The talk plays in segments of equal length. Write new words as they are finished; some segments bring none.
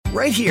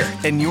right here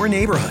in your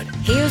neighborhood.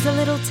 Here's a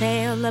little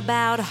tale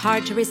about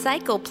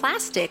hard-to-recycle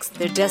plastics.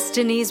 Their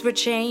destinies were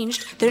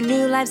changed. Their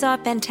new lives are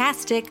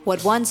fantastic.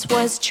 What once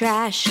was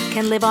trash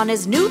can live on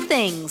as new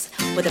things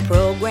with a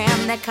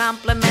program that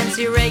complements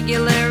your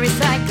regular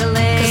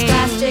recycling. 'Cause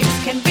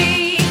plastics can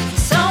be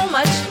so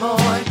much more.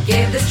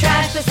 Give this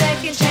trash the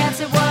second chance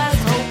it was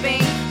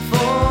hoping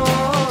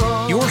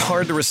for. Your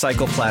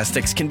hard-to-recycle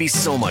plastics can be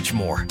so much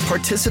more.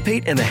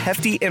 Participate in the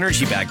Hefty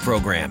Energy Bag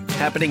program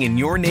happening in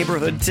your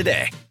neighborhood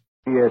today.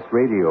 CBS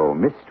Radio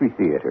Mystery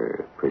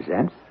Theater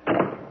presents...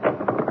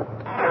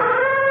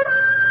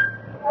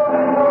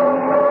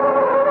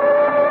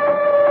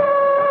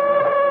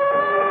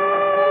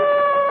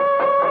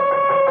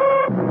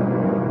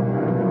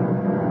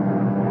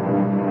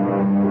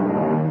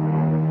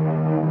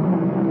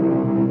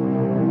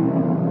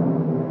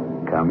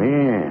 Come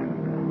in.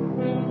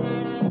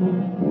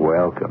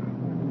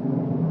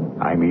 Welcome.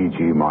 I'm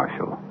E.G.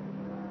 Marshall.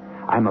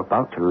 I'm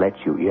about to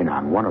let you in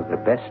on one of the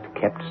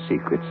best-kept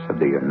secrets of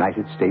the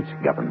United States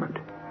government.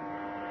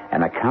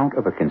 An account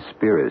of a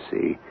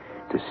conspiracy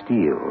to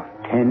steal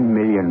 $10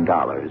 million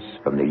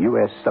from the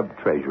U.S.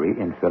 Sub-Treasury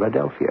in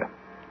Philadelphia.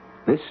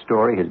 This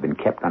story has been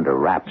kept under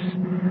wraps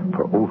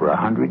for over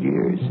 100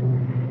 years.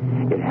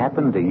 It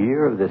happened the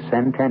year of the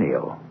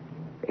centennial,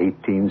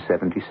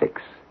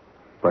 1876.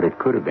 But it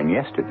could have been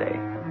yesterday.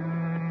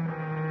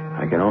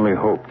 I can only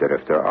hope that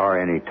if there are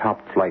any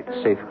top-flight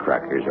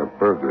safecrackers or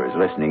burglars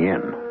listening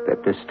in,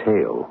 that this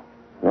tale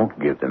won't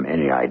give them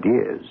any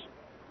ideas.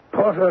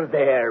 Put her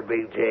there,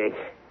 Big Jake.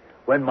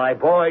 When my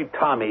boy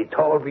Tommy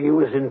told me he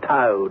was in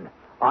town,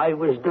 I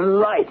was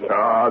delighted.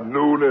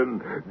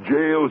 Noonan,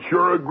 jail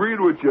sure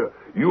agreed with you.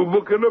 You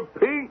looking a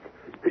pink.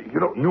 You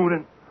know,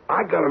 Noonan,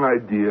 I got an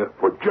idea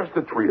for just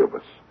the three of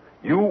us.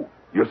 You,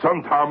 your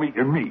son Tommy,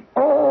 and me.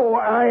 Oh,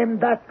 I'm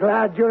that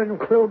glad you're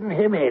including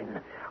him in.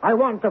 I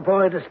want the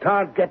boy to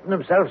start getting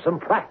himself some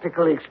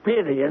practical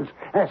experience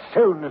as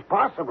soon as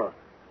possible.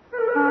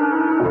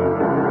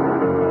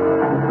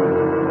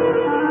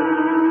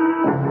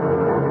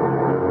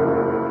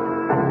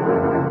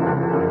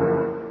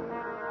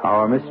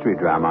 Our mystery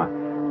drama,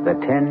 The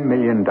 $10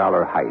 Million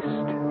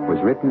Heist,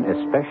 was written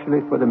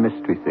especially for the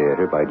Mystery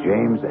Theater by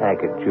James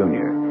Agate,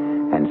 Jr.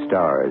 and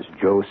stars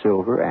Joe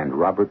Silver and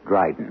Robert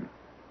Dryden.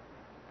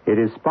 It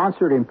is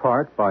sponsored in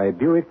part by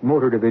Buick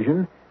Motor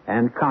Division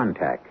and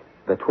Contact,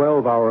 the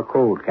 12-hour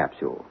cold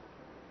capsule.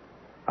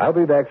 I'll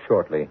be back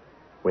shortly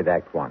with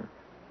Act One.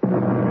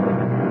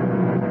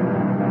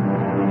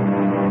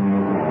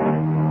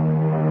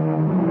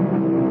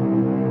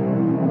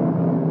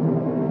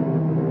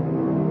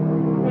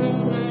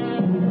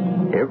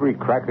 Every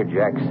Cracker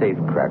Jack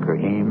safecracker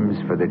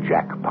aims for the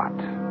jackpot.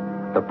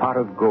 The pot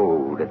of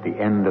gold at the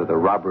end of the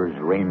robber's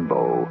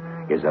rainbow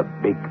is a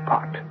big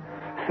pot,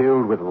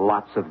 filled with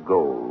lots of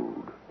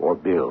gold, or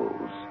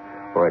bills,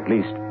 or at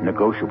least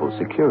negotiable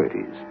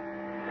securities.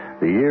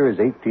 The year is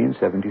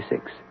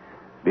 1876.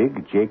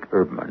 Big Jake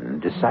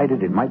Erdman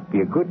decided it might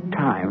be a good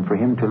time for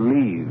him to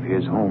leave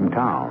his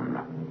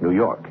hometown, New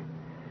York.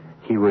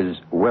 He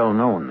was well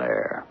known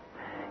there.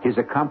 His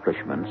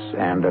accomplishments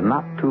and a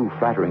not too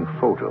flattering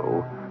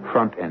photo,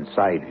 front and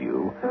side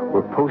view,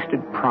 were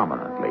posted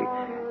prominently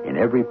in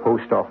every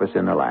post office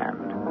in the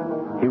land.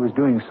 He was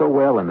doing so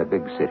well in the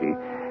big city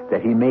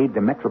that he made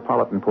the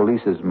Metropolitan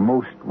Police's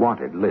most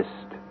wanted list.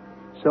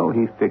 So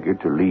he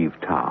figured to leave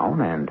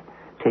town and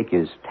take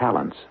his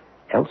talents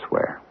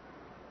elsewhere.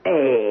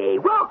 Hey,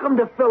 welcome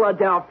to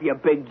Philadelphia,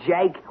 Big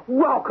Jake.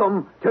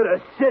 Welcome to the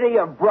city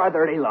of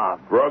brotherly love.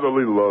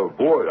 Brotherly love.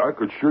 Boy, I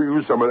could sure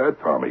use some of that,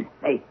 Tommy.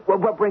 Hey,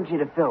 what brings you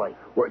to Philly?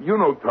 Well, you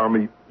know,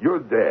 Tommy, your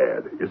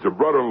dad is a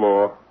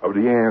brother-in-law of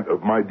the aunt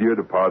of my dear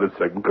departed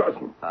second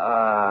cousin.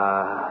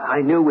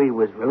 I knew we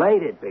was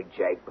related, Big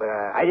Jake, but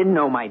I didn't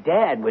know my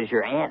dad was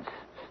your aunt's,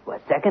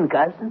 second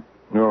cousin?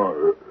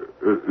 No,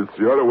 it's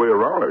the other way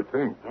around, I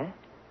think. Yeah?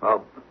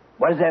 Well,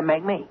 what does that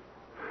make me?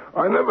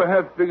 I never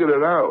have figured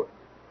it out.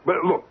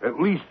 But look, at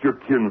least you're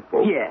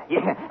kinfolk. Yeah.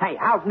 Hey,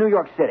 how's New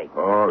York City?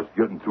 Oh, it's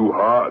getting too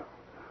hot.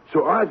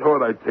 So I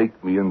thought I'd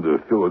take me into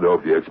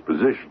Philadelphia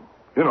Exposition.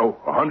 You know,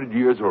 100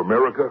 years of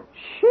America.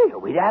 Shit, are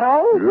we that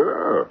old?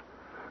 Yeah.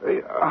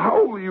 Hey,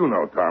 how old are you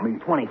now, Tommy?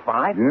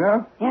 25.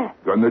 Yeah? Yeah.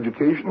 Got an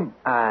education?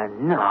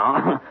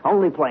 No.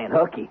 Only playing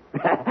hooky.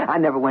 I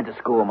never went to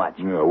school much.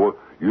 Yeah, well,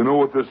 you know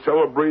what they're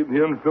celebrating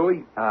here in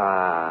Philly?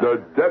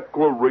 The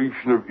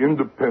Declaration of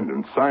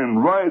Independence,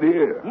 signed right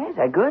here. Yeah, is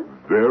that good?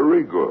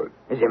 Very good.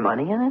 Is there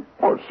money in it?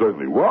 Oh, it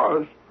certainly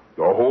was.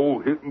 The whole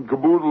hit and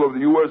caboodle of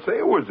the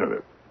USA was in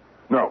it.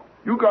 Now,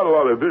 you got a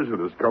lot of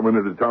visitors coming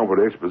into town for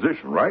the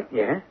exposition, right?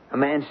 Yeah. A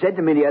man said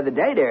to me the other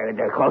day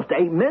they're close to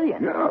 8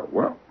 million. Yeah,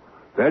 well,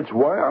 that's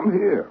why I'm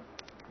here.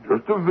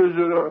 Just a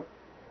visitor,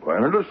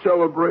 planning to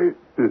celebrate.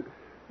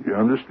 You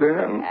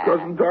understand,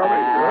 Cousin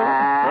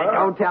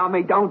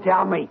Tommy? Don't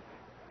tell me.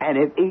 And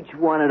if each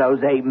one of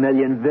those 8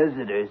 million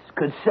visitors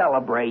could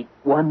celebrate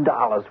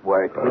 $1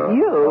 worth with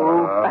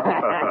you,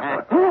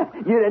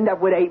 you'd end up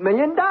with $8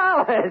 million.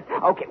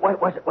 Okay,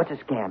 what's a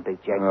scam,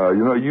 Big Jake?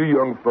 You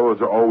young fellas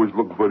are always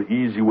looking for the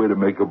easy way to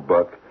make a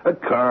buck. A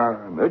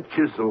con, a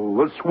chisel,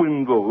 a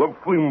swindle, a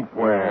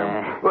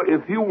flim-flam. But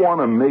if you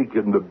want to make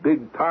it in the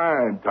big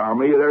time,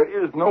 Tommy, there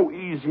is no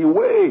easy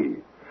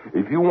way.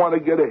 If you want to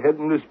get ahead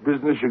in this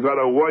business, you got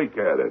to work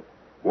at it.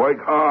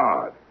 Work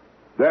hard.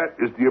 That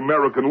is the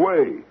American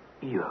way.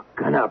 You're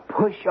gonna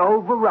push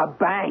over a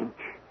bank.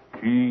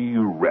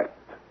 Correct.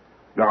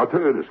 Now, I'll tell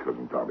you this,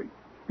 Cousin Tommy.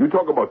 You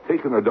talk about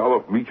taking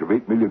 $1 from each of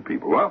 8 million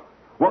people, huh?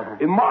 Well,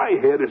 in my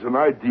head is an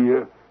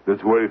idea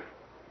that's worth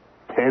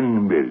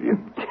 10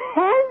 million. 10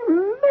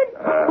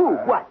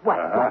 million?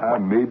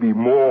 What? Maybe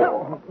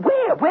more.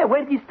 No,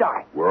 where do you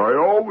start? Where I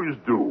always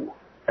do.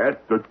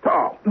 At the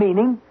top.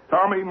 Meaning?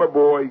 Tommy, my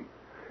boy,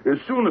 as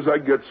soon as I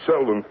get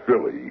settled in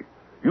Philly,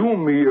 you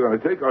and me are going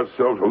to take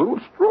ourselves a little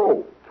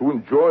stroll to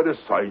enjoy the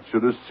sights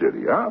of the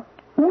city, huh?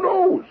 Who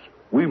knows?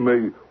 We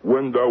may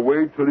wend our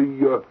way to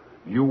the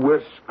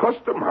U.S.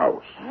 Custom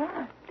House.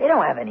 They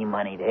don't have any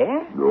money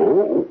there.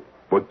 No,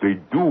 but they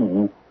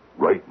do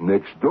right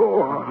next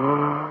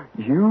door.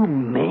 You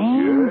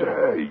mean?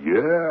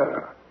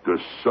 Yeah. The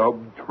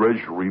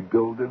Sub-Treasury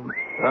Building,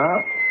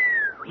 huh?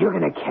 You're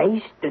going to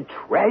case the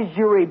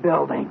Treasury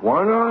Building.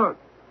 Why not?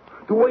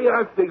 The way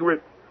I figure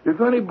it, if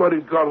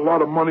anybody's got a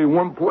lot of money in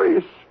one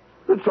place,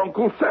 it's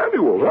Uncle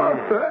Samuel,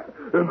 huh?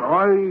 And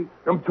I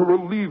am to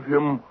relieve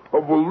him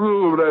of a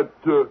little of that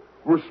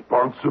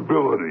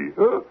responsibility.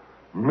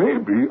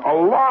 Maybe a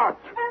lot.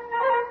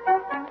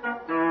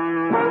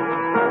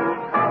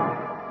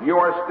 You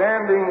are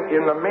standing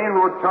in the main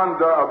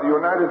rotunda of the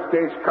United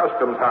States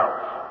Customs House.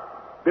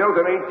 Built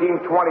in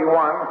 1821,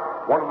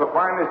 one of the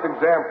finest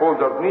examples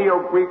of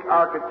Neo-Greek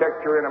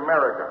architecture in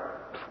America.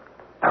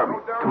 Tommy,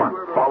 come on,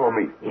 follow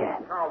me. Yeah.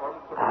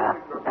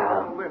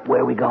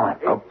 Where are we going?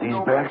 Up these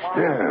back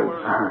stairs.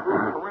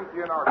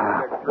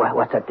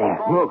 What's up there?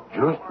 Look,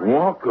 just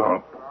walk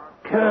up.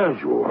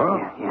 Casual,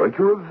 huh? Yeah. Like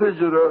you're a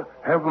visitor,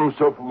 have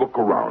himself a look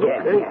around,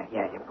 okay?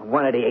 Yeah.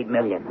 One of the 8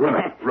 million.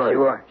 Right.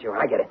 Sure,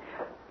 I get it.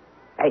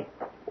 Hey,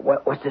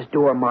 what's this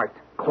door marked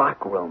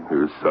clock room?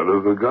 Here's son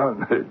of the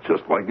gun,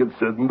 just like it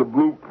said in the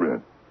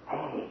blueprint.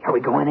 Hey, are we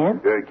going in?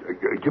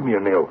 Give me a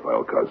nail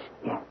file, cuz.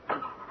 Yeah.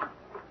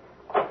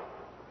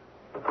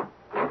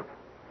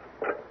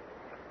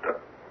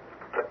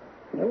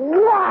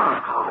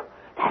 Wow!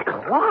 That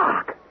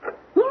clock!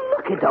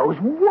 Look at those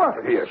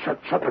works! Here, shut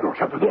the door.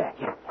 Yeah.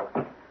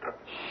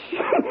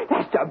 Shit,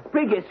 that's the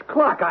biggest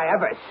clock I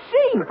ever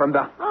seen from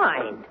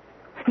behind.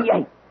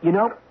 Hey,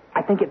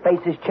 I think it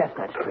faces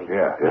Chestnut Street.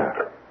 Yeah.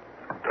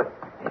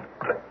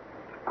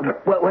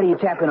 What are you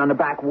tapping on the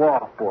back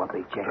wall for,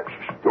 Big Jake?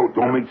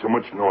 Don't make so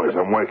much noise.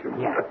 I'm working.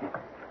 Yeah.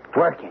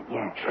 Working,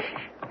 yeah.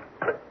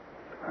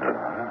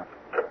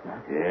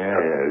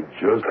 Yeah,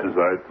 just as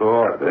I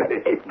thought.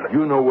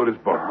 You know what is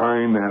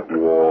behind that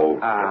wall?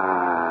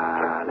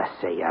 Let's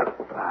see,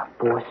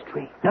 4th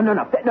Street. No,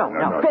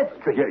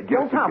 5th Street.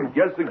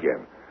 Guess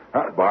again.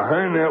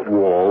 Behind that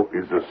wall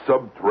is a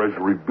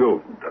Sub-Treasury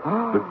building.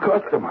 The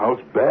Custom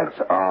House backs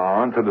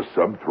on to the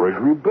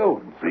Sub-Treasury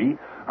building, see?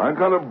 I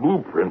got a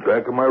blueprint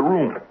back in my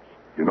room.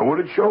 You know what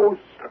it shows?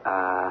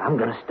 I'm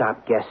going to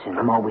stop guessing.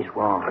 I'm always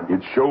wrong.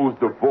 It shows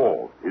the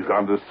vault is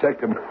on the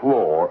 2nd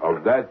floor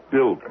of that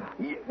building.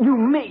 You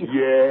mean?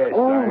 Yes,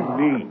 I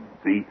mean.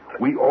 See,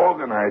 we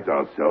organize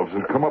ourselves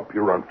and come up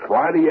here on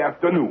Friday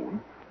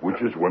afternoon,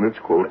 which is when it's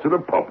closed to the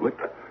public.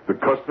 The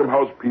Custom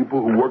House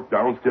people who work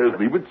downstairs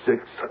leave at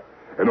 6.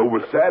 And over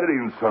Saturday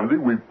and Sunday,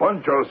 we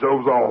punch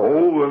ourselves a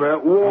hole in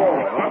that wall.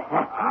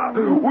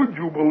 Would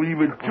you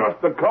believe it?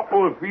 Just a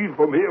couple of feet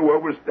from here where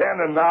we're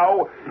standing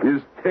now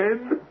is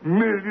 $10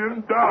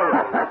 million.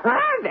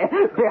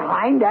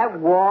 Behind that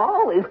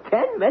wall is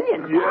 $10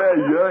 million.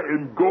 Yeah,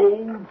 in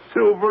gold,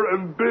 silver,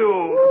 and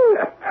bills.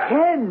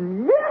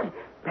 $10 million?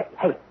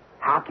 Hey,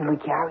 how can we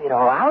carry it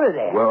all out of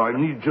there? Well, I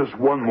need just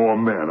one more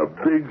man. A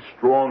big,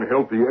 strong,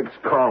 healthy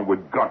ex-con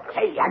with guts.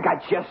 Hey, I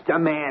got just a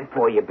man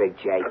for you, Big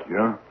Jake.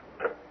 Yeah?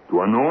 Do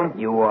I know him?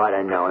 You ought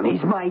to know him.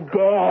 He's my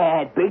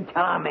dad, Big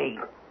Tommy.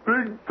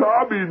 Big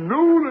Tommy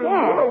Noonan?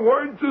 Yeah. Well,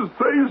 why'd you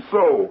say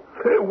so?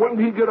 Hey, when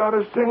did he get out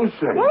of Sing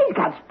Sing? Yeah, he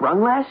got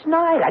sprung last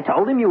night. I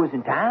told him you was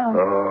in town.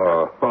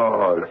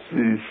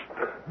 Sheesh.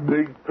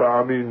 Big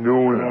Tommy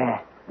Noonan. Yeah.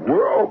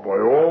 Well, by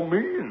all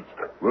means,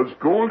 let's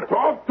go and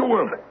talk to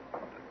him.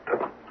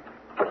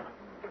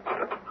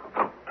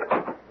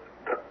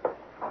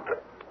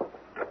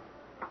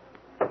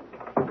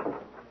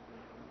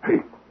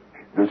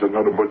 There's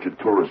another bunch of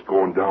tourists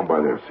going down by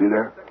there. See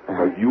that?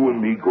 You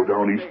and me go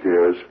down these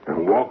stairs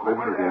and walk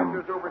over to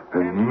them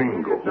and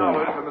mingle.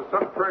 In the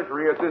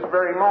Sub-Treasury at this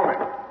very moment.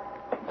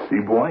 See,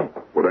 boy?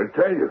 What'd I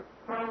tell you?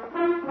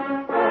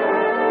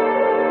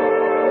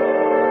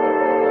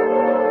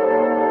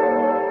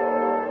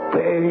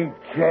 Big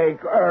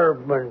Jake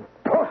Erdman.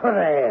 for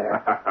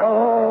air.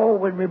 Oh,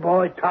 when my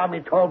boy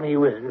Tommy told me he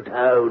was in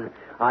town,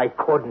 I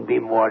couldn't be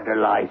more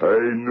delighted.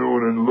 Hey,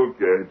 Noonan, look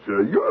at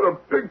you. You're a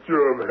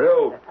picture of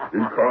health.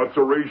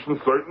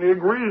 Incarceration certainly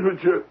agrees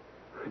with you.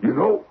 You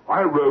know,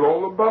 I read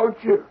all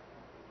about you.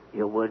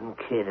 You wouldn't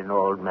kid an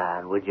old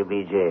man, would you,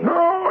 B.J.?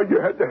 No, you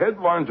had the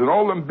headlines in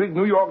all them big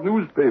New York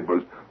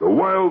newspapers. The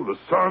Well, the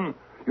Sun.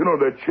 You know,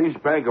 that Chase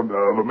Bank of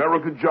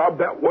America job,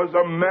 that was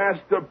a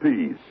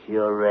masterpiece.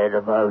 You read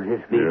about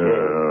it, B.J.?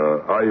 Yeah,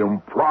 I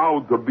am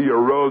proud to be a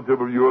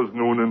relative of yours,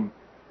 Noonan.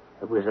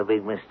 It was a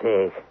big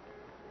mistake.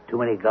 Too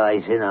many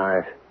guys in on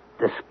it.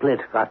 The split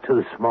got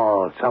too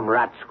small. Some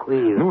rat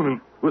squealed.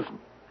 Noonan, listen.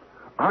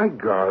 I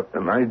got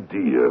an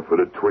idea for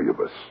the three of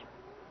us.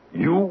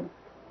 You,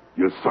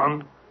 your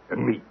son,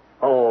 and me.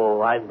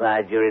 Oh, I'm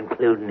glad you're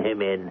including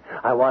him in.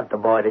 I want the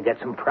boy to get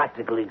some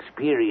practical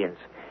experience.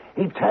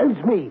 He tells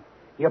me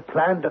you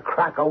plan to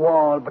crack a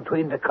wall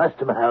between the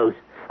custom house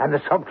and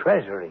the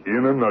sub-treasury.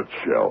 In a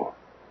nutshell.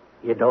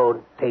 You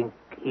don't think,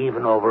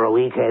 even over a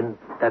weekend,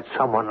 that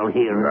someone will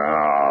hear it?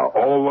 Nah,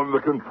 all under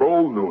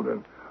control,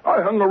 Noonan.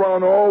 I hung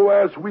around all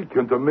last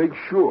weekend to make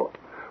sure.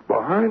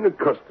 Behind the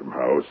custom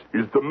house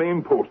is the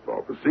main post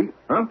office, see?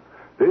 Huh?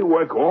 They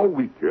work all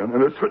weekend,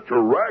 and there's such a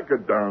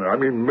racket down there. I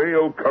mean,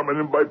 mail coming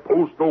in by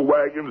postal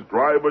wagons,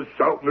 drivers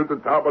shouting at the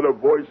top of their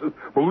voices.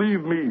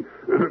 Believe me,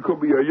 there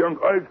could be a young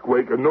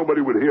earthquake and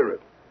nobody would hear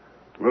it.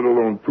 Let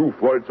alone 2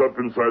 flights up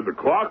inside the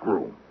clock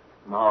room.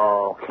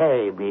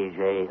 Okay,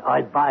 B.J.,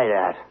 I'd buy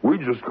that. We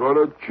just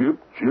gotta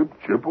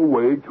chip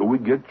away till we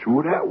get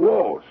through that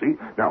wall, see?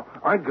 Now,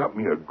 I got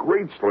me a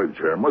great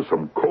sledgehammer,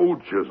 some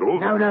cold chisels...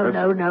 No,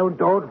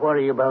 don't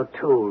worry about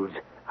tools.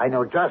 I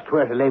know just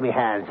where to lay my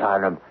hands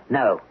on them.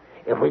 Now,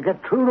 if we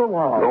get through the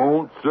wall...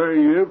 Don't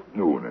say if,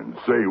 Noonan.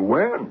 Say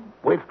when.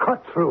 We've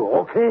cut through,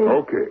 okay?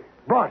 Okay.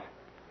 But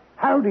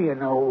how do you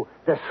know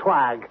the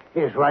swag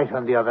is right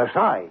on the other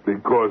side?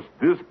 Because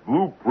this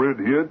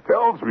blueprint here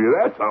tells me.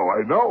 That's how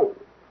I know.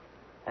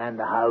 And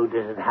how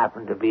does it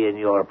happen to be in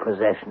your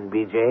possession,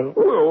 B.J.?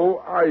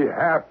 Well, I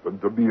happen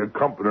to be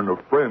accompanying a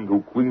friend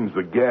who cleans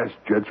the gas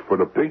jets for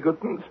the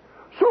Pinkertons.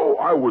 So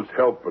I was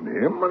helping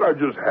him, and I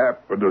just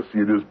happened to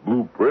see this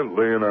blueprint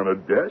laying on a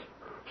desk.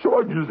 So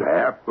I just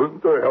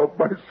happened to help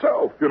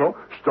myself, you know.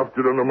 Stuffed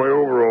it under my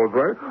overalls,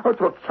 right? I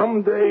thought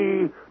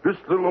someday this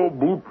little old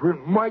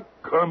blueprint might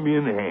come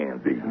in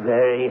handy.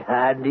 Very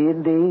handy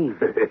indeed.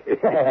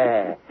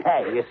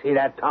 Hey, you see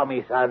that,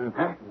 Tommy, son?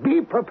 Huh?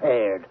 Be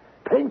prepared.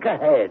 Think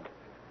ahead.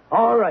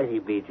 All righty,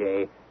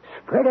 B.J.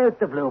 Spread out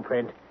the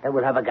blueprint, and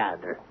we'll have a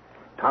gander.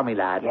 Tommy,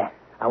 lad. Yeah.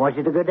 I want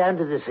you to go down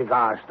to the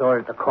cigar store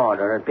at the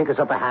corner and pick us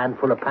up a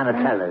handful of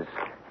Panatellas.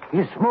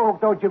 You smoke,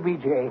 don't you,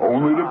 B.J.?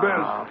 Only the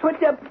best. But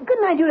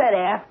couldn't I do that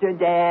after,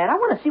 Dad? I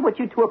want to see what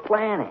you two are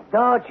planning.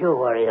 Don't you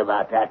worry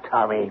about that,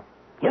 Tommy.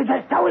 You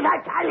just do as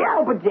I tell you.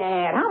 Oh, but,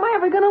 Dad, how am I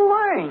ever going to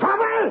learn?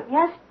 Tommy!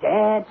 Yes,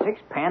 Dad.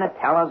 6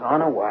 Panatellas on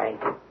the way.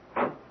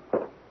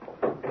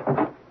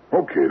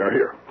 Okay, now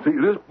here. See,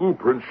 this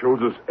blueprint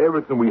shows us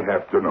everything we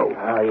have to know.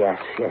 Oh, yes,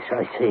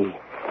 I see.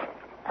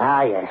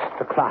 Ah, yes,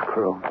 the clock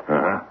room.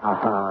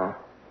 Uh-huh.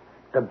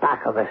 The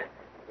back of it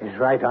is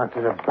right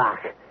onto the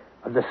back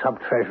of the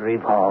sub-treasury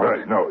vault.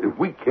 Right. Now, if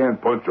we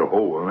can't punch a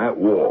hole in that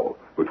wall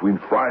between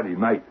Friday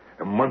night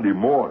and Monday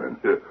morning,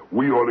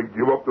 we ought to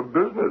give up the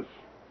business.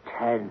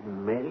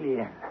 10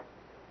 million.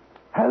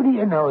 How do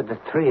you know the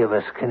three of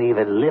us can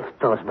even lift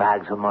those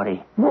bags of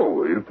money?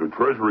 Well, if the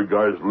Treasury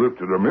guys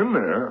lifted them in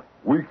there,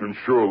 we can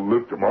sure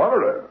lift them out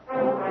of there.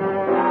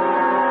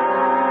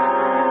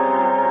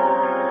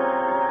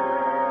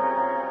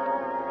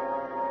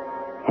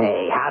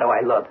 Hey, how do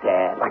I look,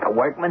 Dad? Like a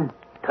workman?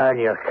 Turn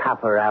your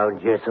cap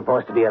around. You're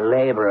supposed to be a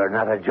laborer,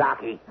 not a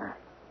jockey.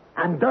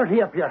 And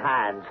dirty up your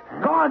hands.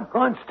 Go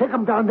on, stick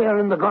them down there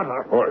in the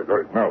gutter. All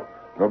right.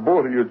 Now,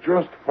 both of you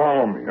just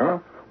follow me, huh?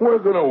 We're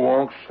going to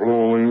walk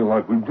slowly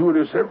like we do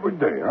this every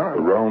day, huh?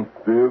 Around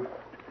 5th,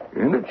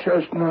 in the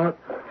Chestnut,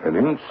 and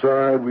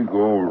inside we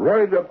go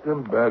right up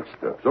them back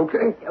steps,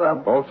 okay?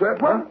 All set,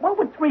 huh? What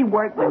would 3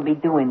 workmen be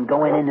doing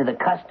going into the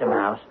custom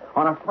house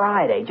on a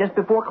Friday just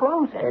before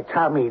closing?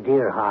 Tommy,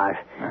 dear heart,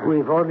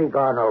 we've only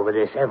gone over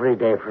this every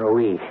day for a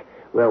week.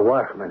 We're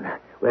workmen.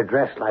 We're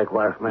dressed like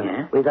workmen.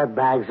 Yeah? We got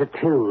bags of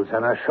tools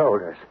on our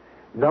shoulders.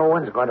 No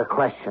one's going to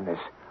question us.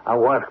 A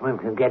workman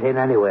can get in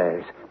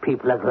anywheres.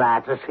 People are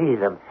glad to see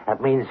them.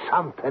 That means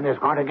something is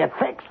going to get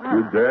fixed.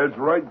 Your dad's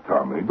right,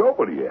 Tommy.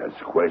 Nobody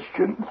asks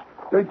questions.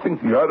 They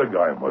think the other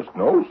guy must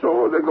know,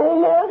 so they go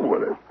along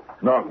with it.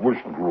 Not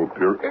wishing to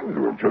appear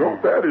ignorant, you know.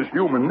 That is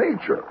human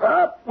nature.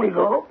 Up we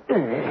go.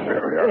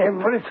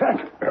 Every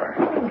set.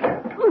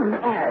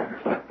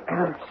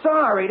 I'm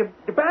sorry,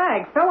 the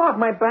bag fell off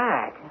my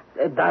back.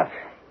 That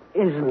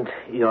isn't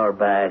your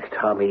bag,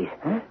 Tommy.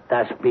 Huh?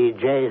 That's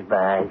B.J.'s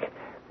bag.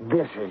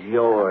 This is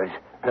yours,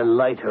 the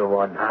lighter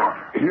one.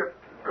 Here.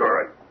 All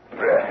right.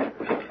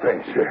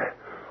 Thanks.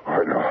 All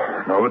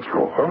right, now let's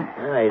go, huh?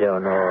 I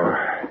don't know.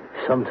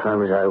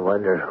 Sometimes I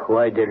wonder,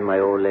 why didn't my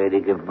old lady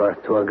give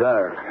birth to a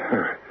girl?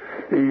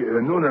 Hey,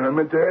 Noonan, I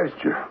meant to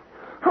ask you,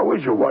 how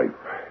is your wife?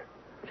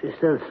 She's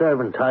still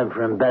serving time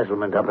for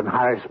embezzlement up in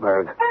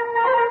Harrisburg.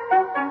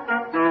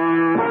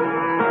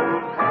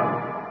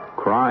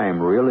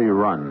 Crime really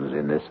runs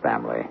in this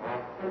family.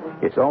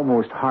 It's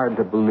almost hard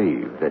to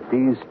believe that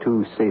these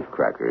two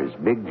safecrackers,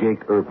 Big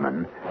Jake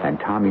Erdman and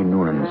Tommy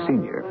Noonan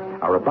Sr.,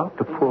 are about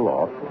to pull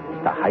off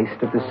the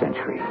heist of the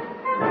century.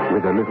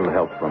 With a little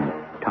help from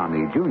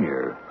Tommy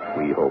Jr.,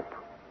 we hope.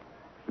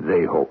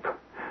 They hope.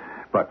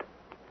 But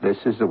this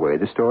is the way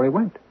the story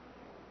went.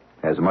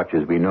 As much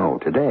as we know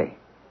today.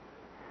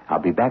 I'll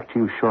be back to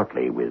you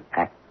shortly with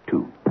Act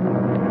 2.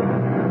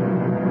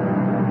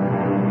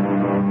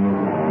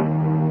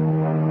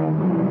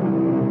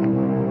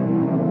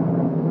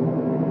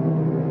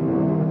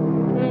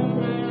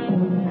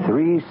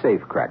 Three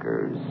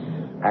safecrackers,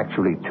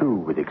 actually two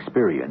with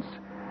experience.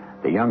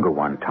 The younger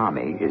one,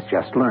 Tommy, is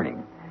just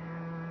learning.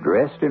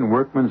 Dressed in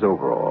workman's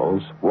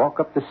overalls, walk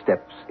up the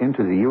steps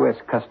into the U.S.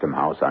 Custom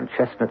House on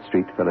Chestnut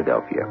Street,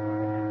 Philadelphia.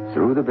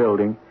 Through the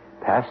building,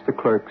 past the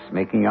clerks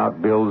making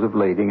out bills of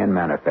lading and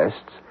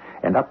manifests,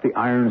 and up the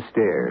iron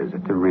stairs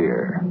at the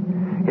rear.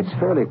 It's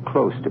fairly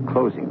close to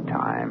closing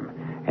time,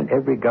 and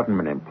every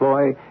government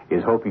employee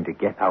is hoping to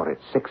get out at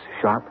 6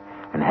 sharp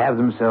and have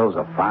themselves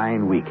a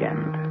fine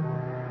weekend.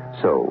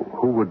 So,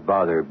 who would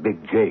bother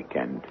Big Jake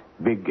and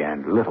Big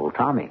and Little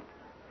Tommy?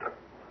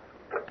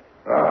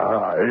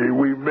 Hey,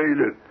 we made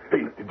it.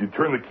 Hey, did you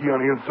turn the key on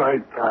the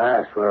inside?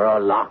 Yes, we're all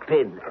locked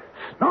in.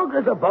 Snug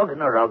as a bug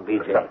in a rug,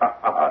 BJ.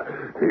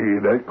 Hey,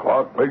 that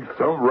clock makes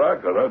some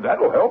racket. Huh?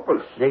 That'll help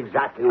us.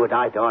 Exactly what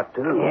I thought,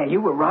 too. Yeah,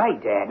 you were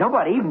right, Dad.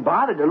 Nobody even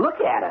bothered to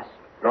look at us.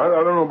 I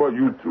don't know about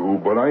you two,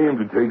 but I aim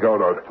to take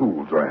out our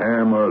tools. The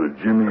hammer, the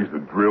jimmies, the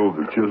drills,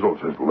 the chisels.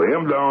 Just lay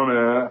them down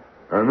there,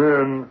 and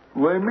then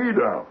lay me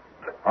down.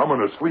 I'm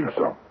going to sleep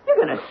some. You're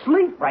going to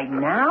sleep right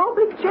now,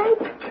 Big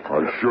Jake?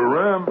 I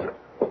sure am.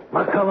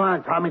 Well, come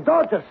on, Tommy.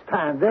 Don't just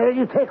stand there.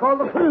 You take all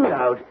the food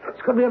out.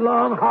 It's going to be a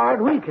long, hard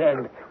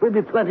weekend. We'll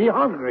be plenty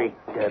hungry.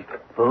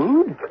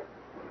 Food?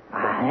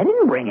 I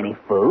didn't bring any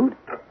food.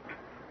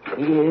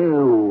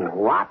 You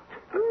what?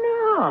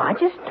 No, I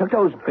just took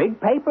those big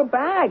paper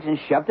bags and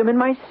shoved them in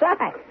my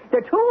sack.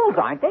 They're tools,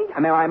 aren't they?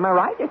 Am I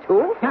right? They're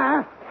tools?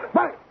 Huh?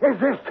 What is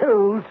this,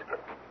 tools?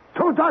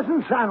 2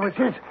 dozen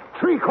sandwiches,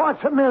 3 quarts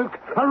of milk,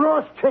 a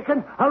roast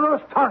chicken, a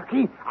roast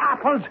turkey,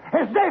 apples.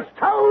 Is this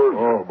tools?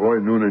 Oh, boy,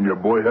 Noonan, your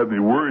boy had me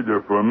worried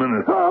there for a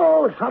minute.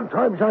 Oh,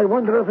 sometimes I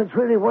wonder if it's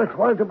really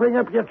worthwhile to bring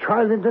up your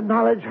child into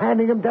knowledge,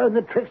 handing him down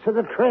the tricks of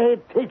the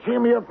trade, teaching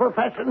him your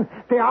profession.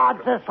 The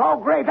odds are so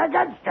great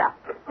against you.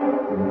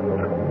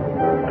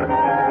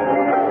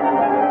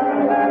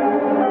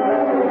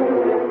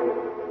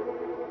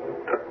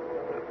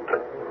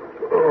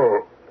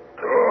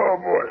 Oh,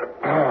 boy.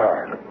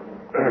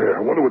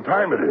 I wonder what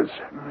time it is.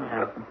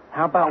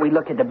 How about we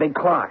look at the big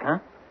clock, huh?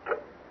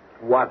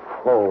 What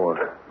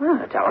for?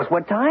 Well, tell us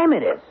what time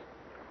it is.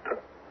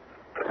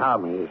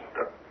 Tommy,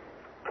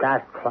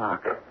 that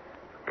clock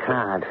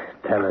can't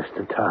tell us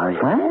the time.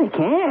 Well, it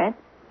can't.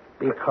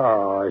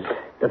 Because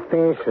the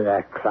face of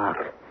that clock,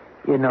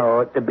 you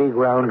know, the big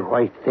round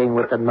white thing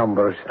with the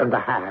numbers and the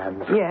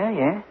hands.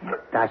 Yeah.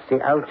 That's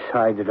the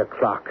outside of the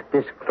clock.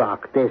 This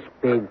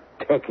big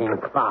ticking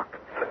clock.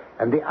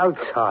 And the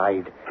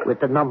outside, with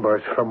the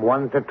numbers from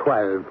 1 to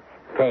 12,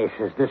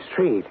 faces the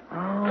street.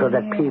 So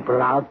that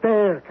people out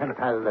there can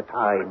tell the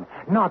time,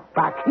 not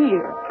back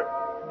here.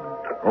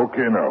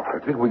 Okay, now, I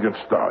think we can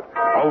start.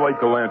 I'll light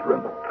the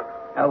lantern.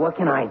 What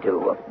can I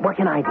do? What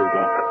can I do,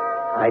 Dick?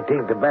 I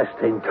think the best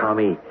thing,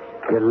 Tommy,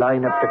 you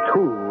line up the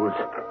tools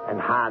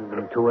and hand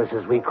them to us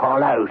as we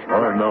call out.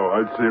 All right, no,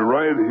 I'd say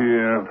right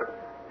here,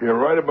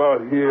 right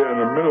about here in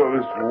the middle of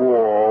this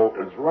wall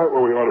is right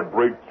where we ought to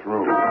break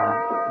through.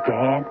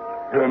 Dad?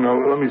 Yeah, now,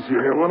 let me see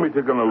here. Let me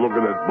take a look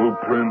at that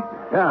blueprint.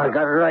 Yeah, I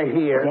got it right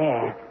here.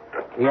 Dad?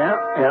 Yeah,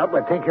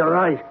 I think you're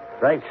right.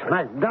 Right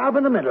smack dab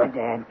in the middle.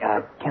 Dad,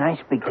 can I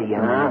speak to you?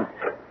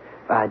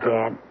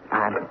 Dad,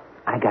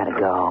 I gotta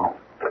go.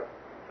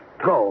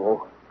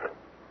 Go?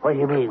 What do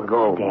you mean,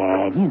 go?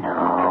 Dad, you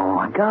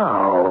know, go.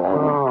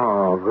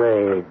 Oh,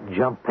 great.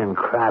 Jumping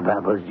crab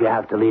apples. You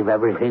have to leave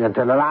everything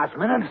until the last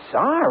minute?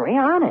 Sorry,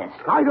 honest.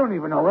 I don't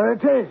even know where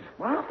it is.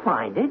 Well, I'll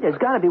find it. There's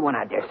got to be one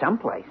out there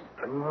someplace.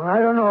 I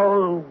don't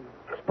know.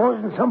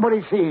 Supposing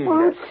somebody sees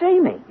Well, you. see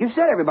me. You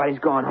said everybody's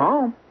gone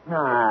home.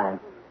 Ah,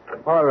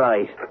 all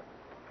right.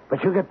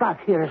 But you get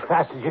back here as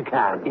fast as you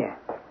can. Yeah.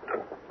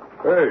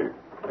 Hey,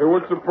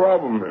 what's the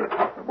problem here?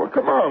 Well,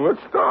 come on,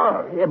 let's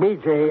start. Yeah,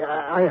 BJ,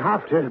 I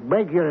have to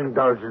beg your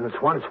indulgence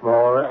once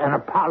more and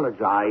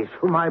apologize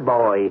for my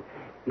boy.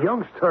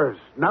 Youngsters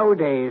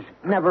nowadays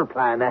never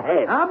plan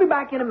ahead. I'll be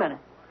back in a minute.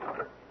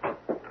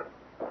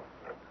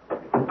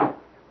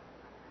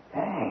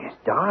 Hey, it's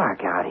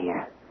dark out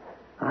here.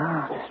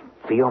 I'll just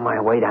feel my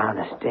way down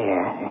the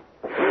stair.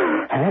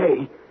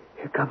 Hey,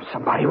 here comes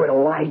somebody with a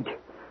light.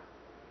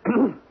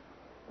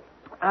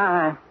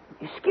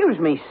 Excuse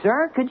me,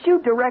 sir. Could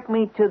you direct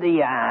me to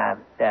the,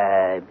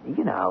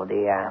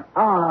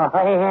 Oh,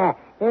 yeah.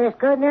 Just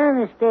go down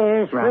the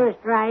stairs, Right. first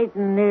right,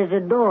 and there's a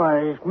door.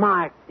 It's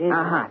marked.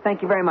 Uh-huh.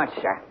 Thank you very much,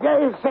 sir.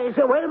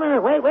 So wait a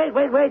minute.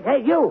 Wait.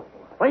 Hey, you.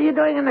 What are you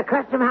doing in the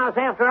custom house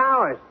after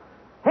hours?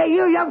 Hey,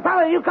 you young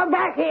fella, you come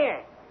back here.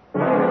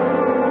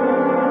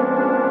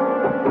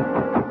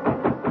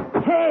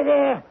 Hey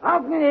there,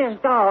 open this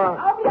door.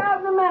 I'll be out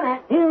in a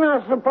minute. You're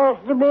not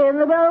supposed to be in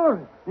the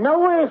building.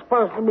 Nobody's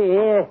supposed to be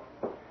here.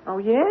 Oh,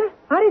 yeah?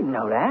 I didn't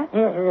know that.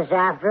 Yes, it's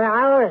after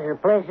hours. The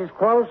place is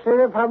closed to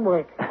the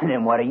public.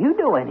 Then what are you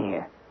doing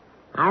here?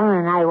 I'm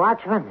a night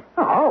watchman.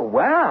 Oh,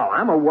 well,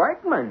 I'm a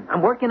workman.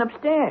 I'm working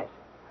upstairs.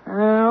 I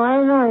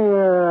know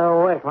you're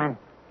a workman.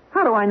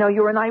 How do I know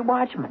you're a night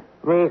watchman?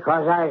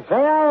 Because I say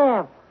I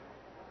am.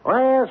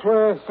 Why else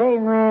would a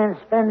sane man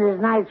spend his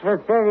nights for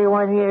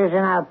 31 years in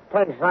a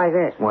place like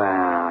this?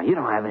 Well, you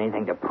don't have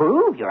anything to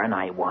prove you're a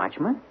night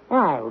watchman.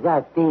 I've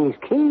got these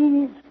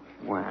keys,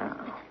 Well.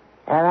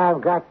 and I've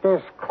got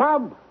this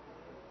club.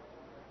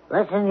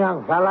 Listen,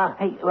 young fella.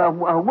 Hey,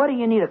 what do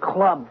you need a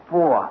club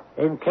for?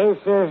 In case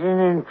there's an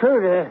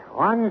intruder,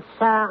 one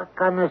sock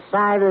on the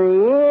side of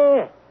the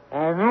ear,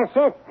 and that's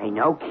it. Hey,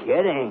 no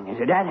kidding.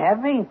 Is it that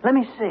heavy? Let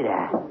me see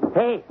that.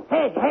 Hey,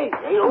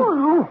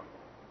 you.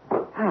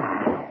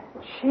 Ah,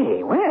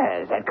 gee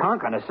whiz, that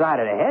conch on the side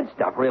of the head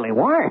stuff really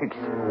works.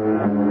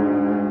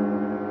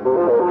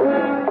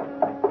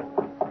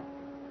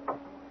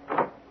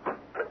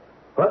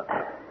 What?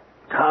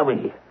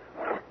 Tommy,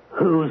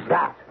 who's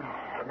that?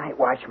 Night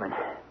watchman.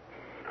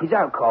 He's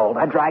out cold.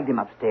 I dragged him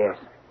upstairs.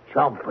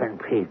 Jumping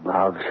Pete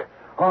Boggs.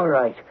 All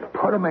right,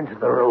 put him into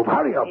the room.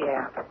 Hurry up.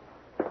 Yeah.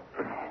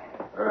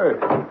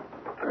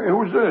 Hey,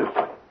 who's this?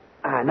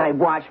 Night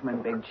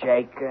watchman, Big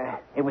Jake.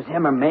 It was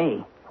him or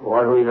me.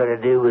 What are we going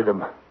to do with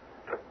him?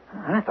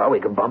 I thought we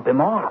could bump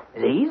him off.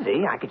 It's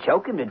easy. I could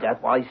choke him to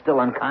death while he's still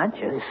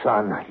unconscious.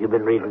 Son, you've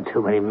been reading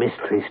too many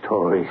mystery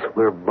stories.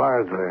 We're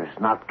burglars,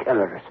 not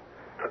killers.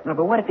 No,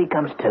 but what if he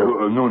comes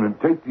to? Noonan,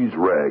 take these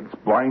rags,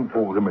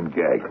 blindfold him, and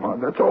gag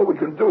him. That's all we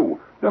can do.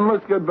 Then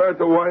let's get back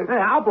to life.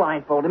 I'll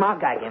blindfold him. I'll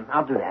gag him.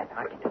 I'll do that.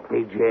 I can do it.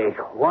 Hey, Jake,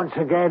 once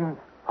again,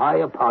 I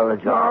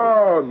apologize.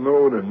 Oh,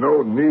 Noonan,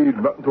 no need.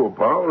 Nothing to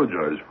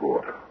apologize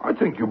for. I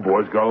think you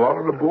boys got a lot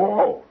on the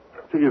ball.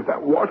 See, if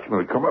that watchman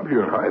had come up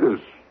here and hide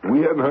us,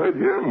 we hadn't heard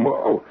him.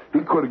 Well, he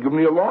could have given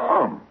the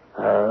alarm.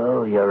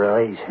 Oh, you're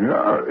right.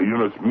 Yeah,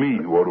 it's me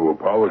who ought to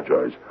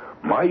apologize.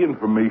 My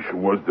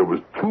information was there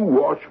was 2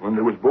 watchmen.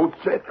 They was both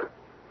sick.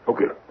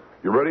 Okay,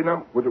 you ready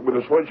now? With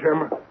a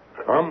sledgehammer?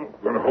 I'm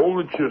going to hold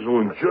the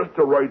chisel in just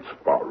the right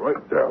spot,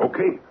 right there.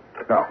 Okay?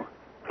 Now,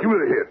 give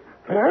it a hit.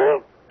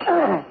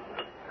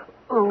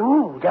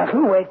 Ooh,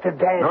 that'll wake the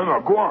dead.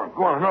 No, go on,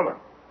 another.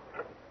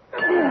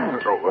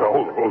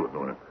 Hold it,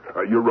 Noonan.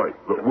 You're right.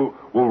 Look,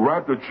 we'll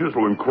wrap the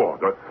chisel in cloth.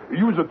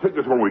 Use the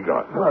thickest one we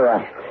got. All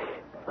right.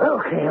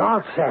 Okay,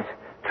 all set.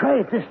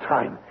 Try it this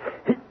time.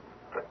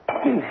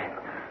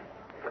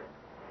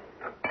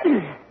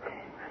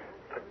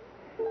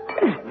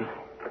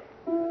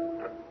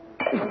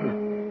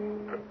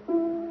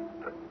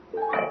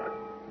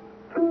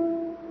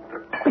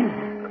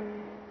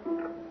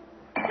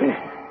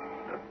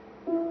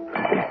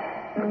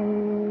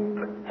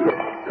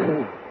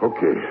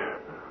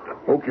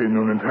 Okay,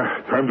 Noonan.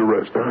 Time to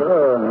rest, huh?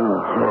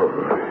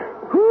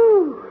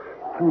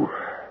 Whew.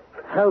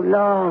 How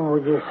long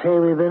would you say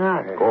we've been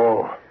at it?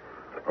 Oh,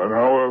 an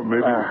hour,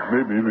 maybe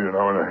an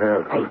hour and a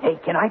half. Hey,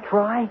 can I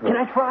try? Can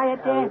I try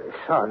it, Dad?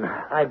 Son,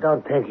 I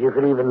don't think you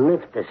could even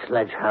lift the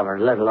sledgehammer,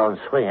 let alone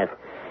swing it.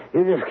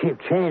 You just keep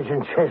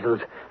changing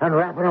chisels and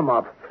wrapping them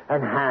up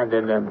and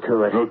handing them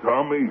to us. No,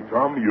 Tommy,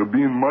 you're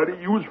being mighty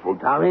useful.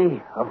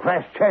 Tommy, a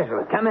fresh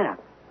chisel. Come in.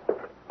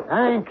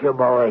 Thank you,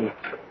 boy.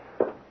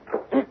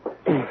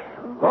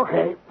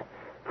 Okay.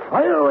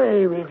 Fire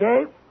away,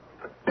 BJ.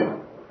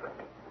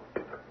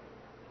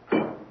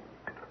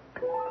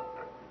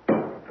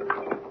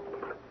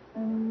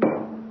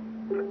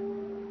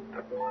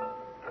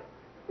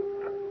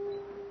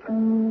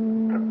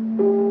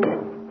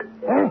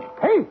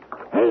 Hey,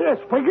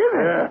 it's beginning.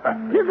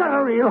 Yeah. You got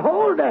a real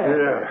hole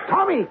there. Yeah.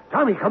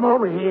 Tommy, come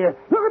over here.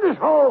 Look at this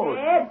hole.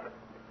 Dad?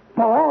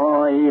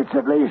 Boy, it's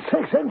at least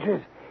 6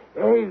 inches.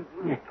 Hey,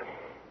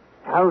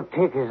 how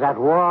thick is that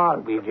wall,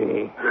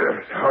 BJ?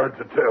 It's hard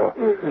to tell.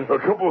 A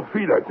couple of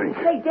feet, I think.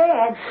 Hey,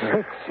 Dad.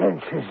 6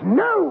 inches.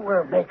 Now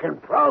we're making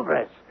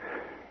progress.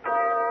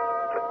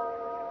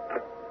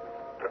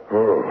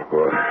 Oh,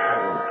 boy.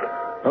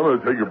 I'm going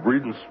to take a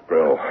breathing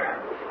spell.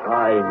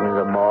 5 in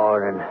the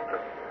morning.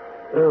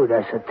 Oh,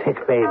 that's a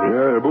thick baby.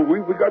 Yeah, but we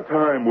got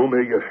time. We'll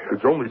make it.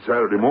 It's only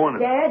Saturday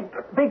morning. Dad?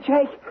 Big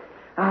Jake?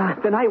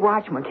 The night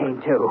watchman came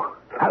too.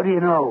 How do you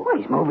know? Well,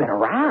 he's moving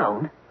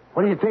around.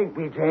 What do you think,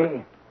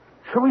 BJ?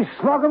 Shall we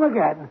slug him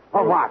again,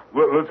 or what?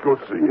 Let's go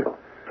see you.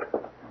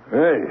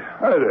 Hey,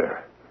 hi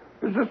there.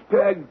 Is this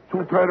tag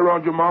too tight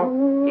around your mouth?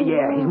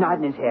 Yeah, he's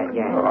nodding his head,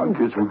 yeah. I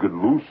guess we could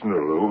loosen it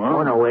a little, huh?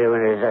 Oh, no, wait a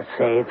minute. Is that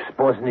safe?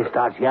 Supposing he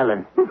starts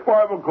yelling.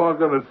 5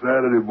 o'clock on a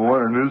Saturday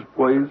morning in this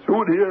place,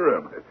 who'd hear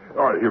him?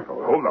 All right, here,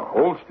 fella.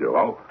 Hold still.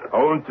 I'll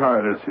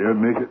untie this here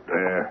and make it...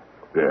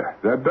 There.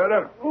 That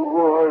better?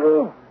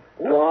 Water.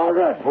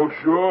 Oh,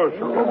 sure.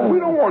 We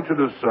don't want you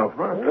to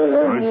suffer.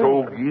 Nice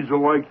old geezer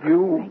like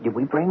you. Did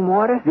we bring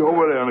water? You're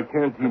over there in the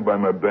canteen by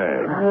my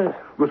bag.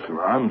 Listen,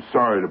 I'm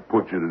sorry to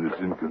put you to this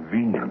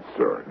inconvenience,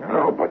 sir.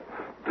 No, but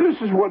this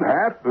is what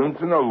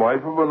happens in the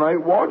life of a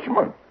night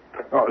watchman.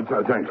 Oh,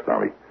 thanks,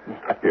 Tommy.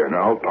 Here,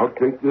 now, I'll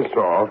take this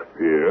off.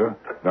 Here.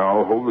 Now,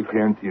 I'll hold the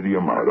canteen to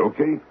your mouth,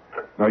 okay?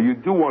 Now, you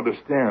do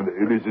understand that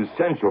it is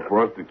essential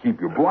for us to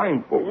keep you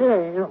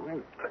blindfolded.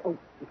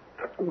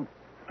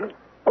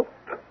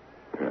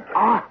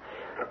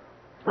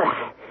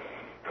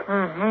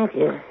 Thank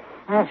you.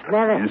 That's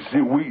better. You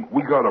see,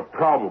 we got a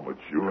problem with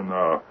you, and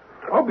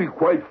I'll be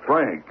quite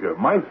frank.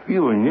 My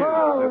feeling is...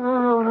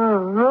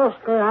 No,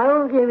 sir. I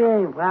don't give you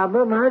any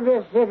problem. I'll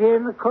just sit here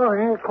in the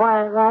corner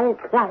quiet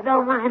like. I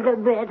don't mind a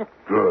bit.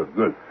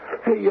 Good.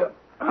 Hey,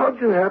 how'd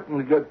you happen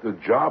to get the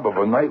job of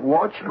a night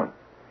watchman?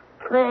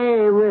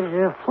 It was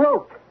a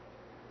fluke.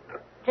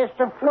 Just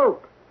a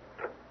fluke.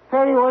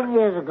 31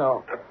 years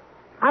ago.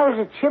 I was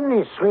a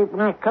chimney sweep,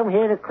 and I come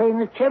here to clean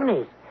the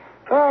chimneys.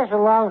 That's a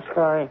long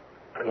story.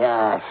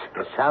 Yes,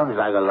 it sounds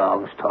like a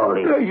long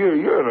story. Yeah,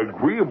 you're an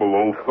agreeable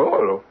old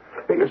fellow.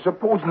 Hey,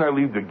 supposing I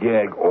leave the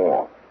gag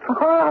off.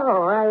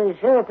 Oh, I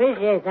sure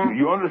appreciate that.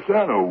 You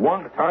understand?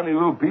 One tiny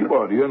little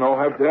Peabody, and I'll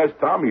have to ask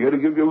Tommy here to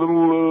give you a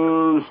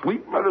little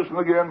sleep medicine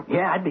again.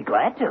 Yeah, I'd be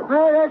glad to.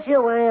 Oh, don't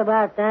you worry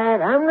about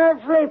that. I'm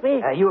not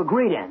sleepy. You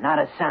agree then, not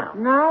a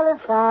sound. Not a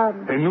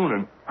sound. Hey,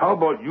 Noonan, how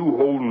about you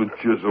holding the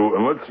chisel,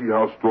 and let's see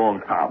how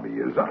strong Tommy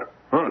is, huh?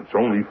 It's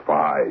only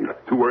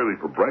 5. Too early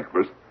for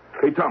breakfast.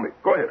 Hey, Tommy,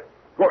 go ahead.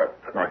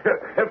 Now,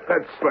 hit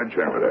that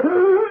sledgehammer there.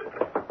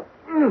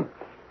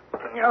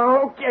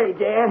 Okay,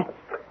 Dad.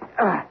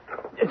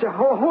 It's a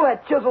hold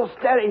that chisel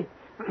steady.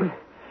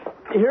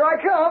 Here I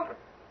come.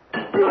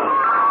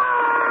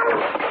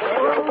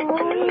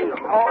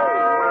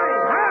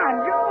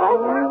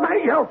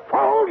 You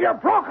fool! You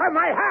broke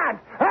my hand!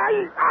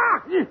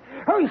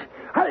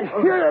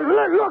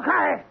 Look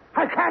at it!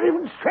 I can't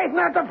even straighten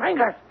out the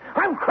fingers!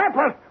 I'm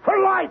crippled for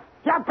life!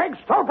 You big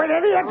stupid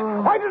idiot!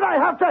 Why did I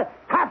have to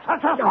have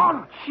such a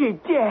son? Gee,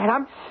 Dad,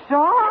 I'm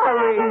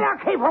sorry. Now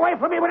keep away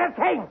from me with a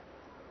thing!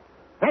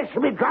 They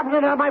should be dropping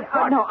it on my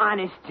foot. No,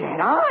 honest, Dad,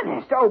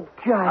 honest. Oh,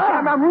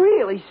 gosh, I'm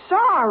really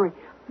sorry.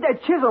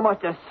 That chisel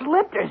must have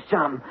slipped or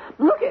something.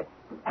 Look, it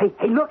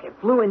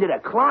flew into the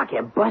clock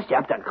and busted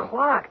up the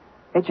clock.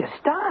 It just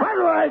stopped. What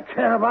do I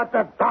care about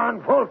the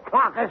darn fool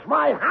clock? It's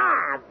my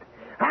hand.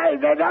 Hey,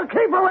 don't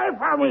keep away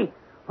from me.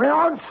 My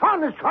own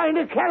son is trying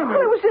to kill me.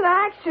 Well, it was an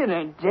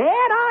accident,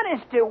 Dad.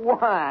 Honest, it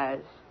was.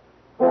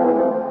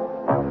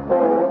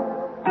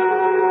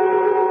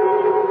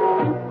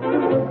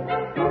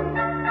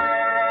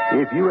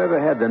 If you ever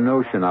had the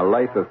notion a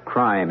life of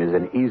crime is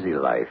an easy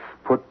life,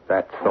 put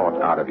that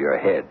thought out of your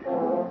head.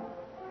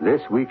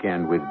 This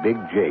weekend with Big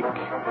Jake,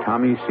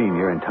 Tommy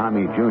Sr. and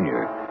Tommy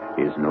Jr.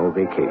 is no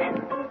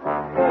vacation.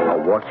 A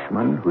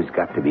watchman who's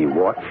got to be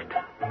watched,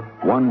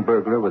 one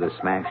burglar with a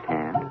smashed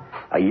hand,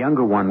 a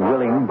younger one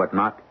willing but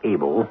not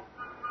able,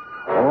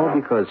 all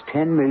because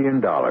 $10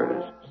 million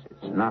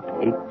is not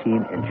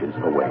 18 inches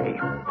away.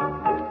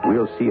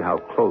 We'll see how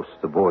close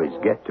the boys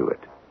get to it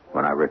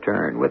when I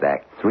return with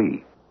Act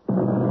 3.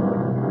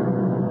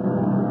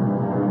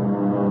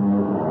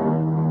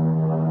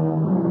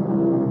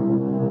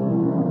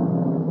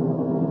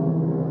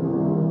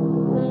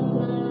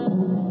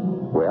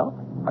 Well,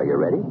 are you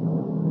ready?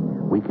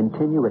 We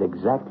continue at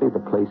exactly the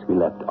place we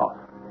left off.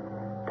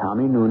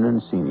 Tommy Noonan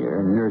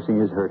Sr. nursing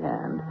his hurt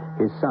hand,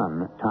 his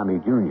son, Tommy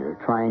Jr.,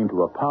 trying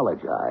to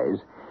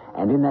apologize,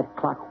 and in that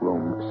clock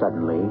room,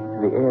 suddenly,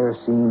 the air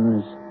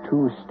seems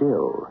too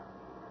still,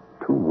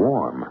 too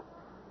warm.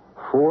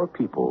 4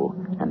 people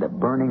and a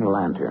burning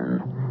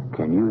lantern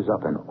can use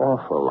up an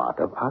awful lot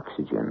of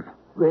oxygen.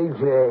 Big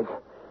Jake,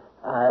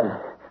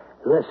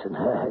 listen,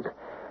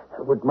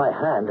 with my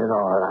hand and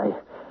all,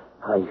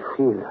 I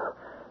feel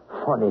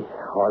funny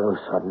all of a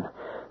sudden,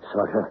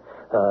 sort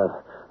of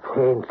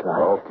faint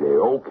like.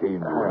 Okay,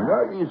 Noonan.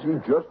 Now, you see,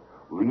 just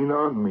lean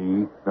on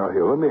me. Now,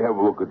 here, let me have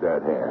a look at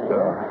that hand.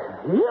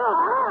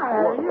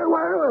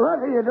 What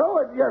are you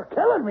doing? You're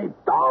killing me.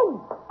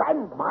 Don't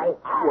bend my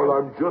hand. Well,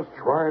 I'm just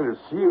trying to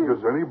see if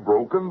there's any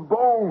broken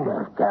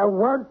bones. There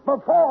weren't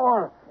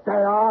before.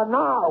 There are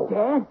now.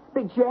 Dad,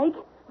 Big Jake,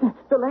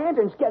 the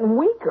lantern's getting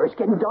weaker. It's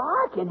getting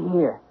dark in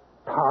here.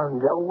 Time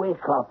to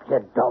wake up, you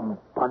dumb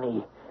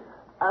bunny.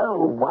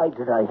 Oh, why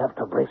did I have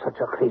to bring such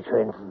a creature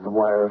into the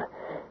world?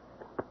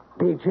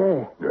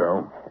 BJ.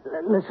 Yeah?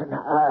 Listen,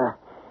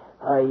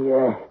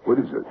 What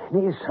is it?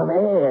 need some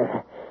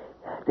air.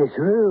 This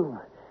room,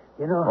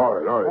 you know. All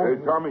right.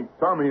 Hey,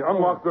 Tommy,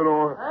 unlock the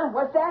door.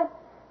 What's that?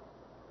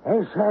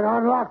 They said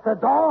unlock the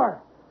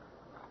door.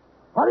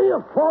 What are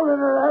you fooling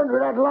around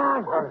with that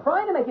lantern? I'm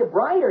trying to make it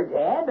brighter,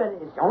 Dad, but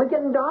it's only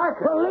getting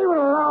darker. Well, leave it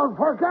alone.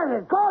 Forget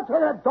it. Go to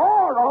the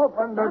door.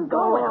 Open the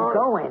door. I'm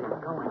going.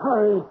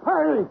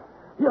 Hurry.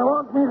 You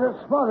want me to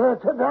smother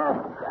it to death?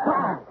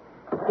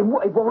 It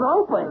won't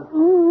open.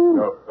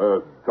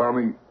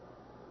 Tommy,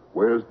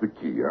 where's the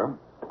key, huh?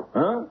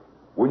 Huh?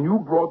 When you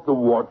brought the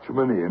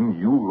watchman in,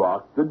 you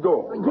locked the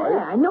door, right?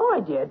 Yeah, I know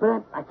I did,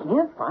 but I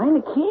can't find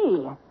the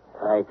key.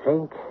 I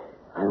think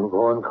I'm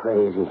going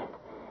crazy.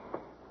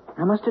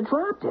 I must have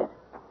dropped it.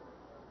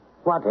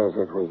 What is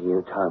it with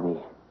you, Tommy?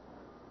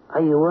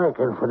 Are you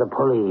working for the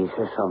police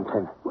or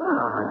something? Well,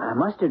 I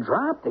must have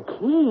dropped the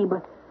key,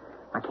 but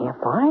I can't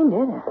find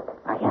it.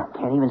 I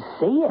can't even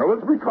see it. Now,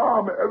 let's be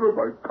calm.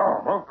 Everybody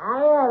calm, huh? I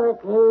have a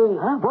key.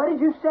 Huh? What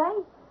did you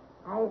say?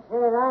 I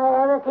said I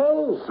have a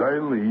key.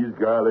 Certainly, he's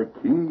got a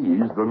key.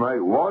 He's the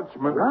night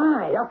watchman.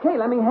 Right. Okay,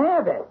 let me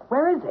have it.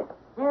 Where is it?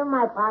 In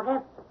my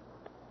pocket.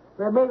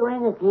 The big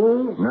ring of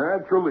keys.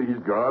 Naturally,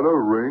 he's got a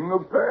ring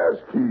of pass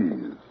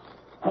keys.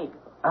 Hey,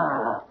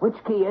 which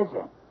key is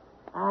it?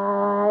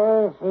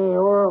 Let's see.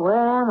 Where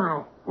am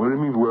I? What do you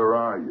mean, where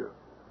are you?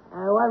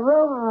 What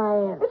room am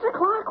I in? It's a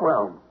clock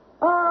room.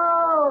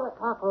 Oh, the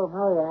clock room.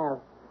 Oh,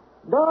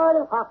 yeah. Door to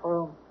the clock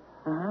room.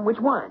 Which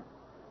one?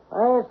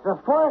 It's the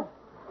fourth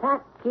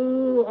fat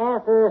key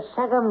after the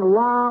second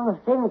long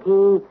thin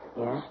key.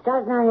 Yeah?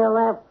 Starting on your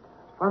left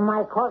from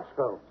my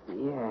corkscrew.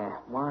 Yeah.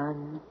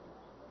 1,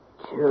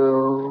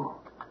 2...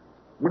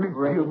 Will you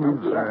give me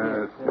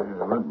that?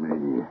 Let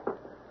me...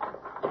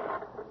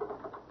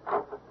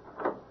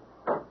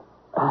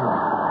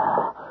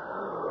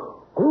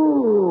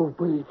 Oh,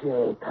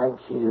 BJ, thank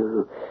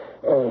you.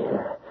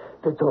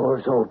 The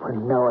door's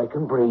open. Now I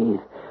can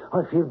breathe.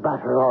 I feel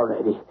better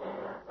already.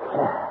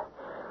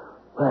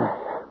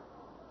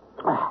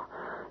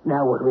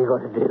 Now what are we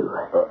going to do?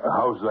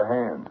 How's the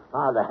hand?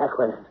 Oh, the heck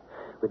with it.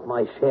 With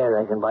my share,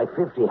 I can buy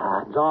 50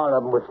 hands, all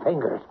of them with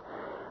fingers.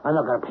 I'm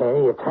not going to pay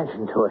any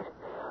attention to it.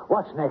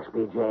 What's next,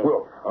 BJ?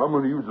 Well, I'm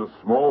going to use a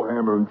small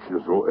hammer and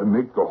chisel and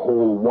make the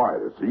hole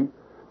wider, see?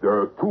 There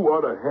are 2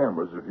 other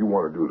hammers if you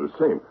want to do the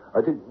same.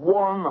 I think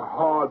one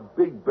hard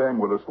big bang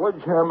with a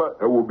sledgehammer,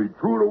 it will be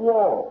true to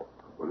wall.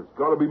 But it's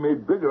got to be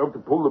made big enough to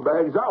pull the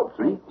bags out,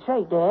 see?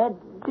 Say, Dad,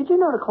 did you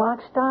know the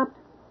clock stopped?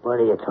 What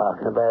are you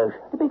talking about?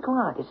 The big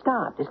clock. It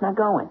stopped. It's not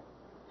going.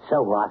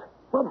 So what?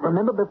 Well,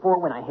 remember before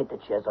when I hit the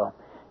chisel?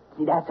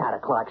 See, that's how the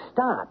clock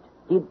stopped.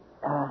 You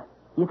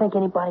think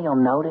anybody will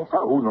notice?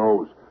 Oh, who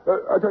knows?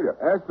 I tell you,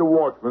 ask the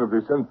watchman if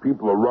they send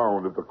people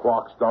around if the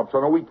clock stops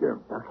on a weekend.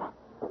 Okay.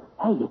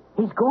 Hey,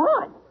 he's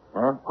gone.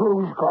 Huh?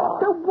 Who's gone?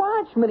 The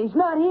watchman. He's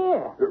not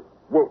here.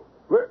 Well,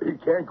 he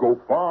can't go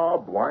far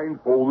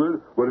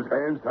blindfolded with his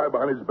hands tied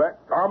behind his back.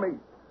 Tommy,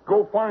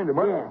 go find him.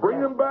 Yeah, Bring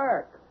him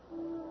back.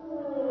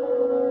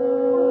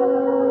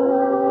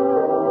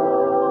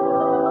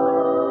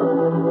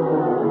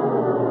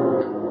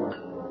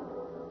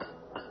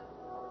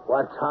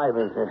 What time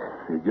is it?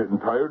 You getting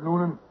tired,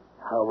 Noonan?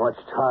 How much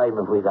time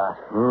have we got?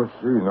 Oh,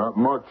 see, not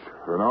much.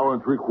 An hour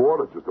and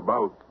 3/4, just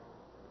about.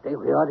 Think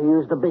we ought to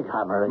use the big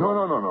hammer again.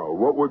 No.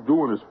 What we're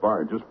doing is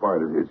fine, just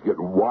fine. It's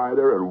getting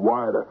wider and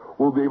wider.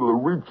 We'll be able to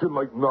reach in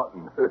like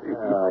nothing. This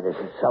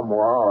is some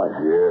wall.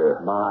 Yeah.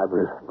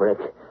 Marble,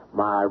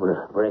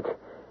 brick.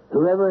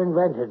 Whoever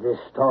invented this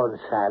stone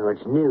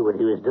sandwich knew what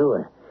he was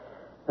doing.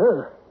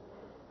 Oh,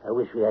 I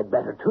wish we had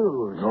better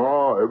tools.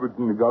 No,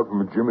 everything you got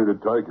from Jimmy the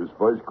Tyke is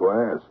first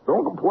class.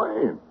 Don't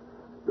complain.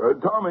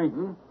 Tommy,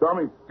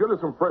 get us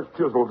some fresh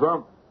chisels,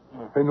 huh?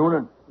 Yeah. Hey,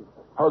 Noonan,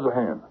 how's the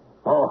hand?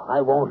 Oh, I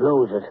won't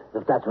lose it,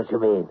 if that's what you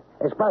mean.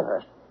 It's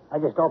better. I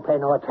just don't pay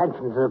no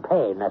attention to the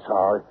pain, that's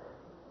all.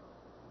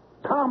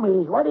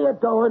 Tommy, what are you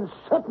doing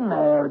sitting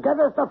there? Get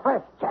us the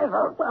fresh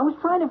chisel. Well, I was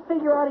trying to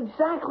figure out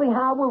exactly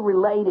how we're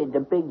related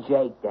to Big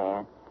Jake,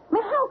 Dan. I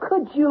mean, how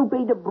could you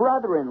be the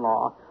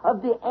brother-in-law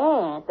of the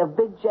aunt of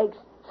Big Jake's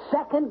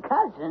second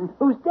cousin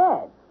who's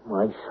dead?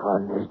 My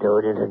son is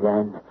doing it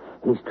again.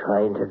 He's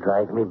trying to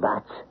drive me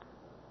bats.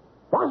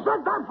 What's the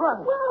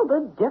difference? Well,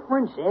 the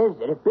difference is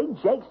that if Big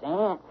Jake's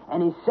aunt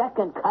and his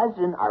second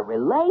cousin are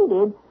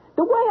related,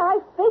 the way I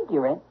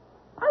figure it,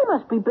 I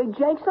must be Big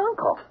Jake's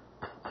uncle.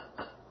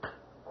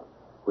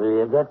 Will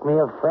you get me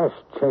a fresh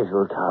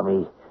chisel,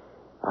 Tommy?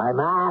 I'm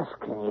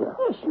asking you.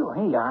 Yeah, sure,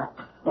 here you are.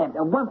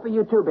 And one for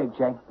you too, Big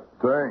Jake.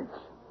 Thanks,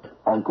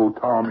 Uncle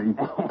Tommy.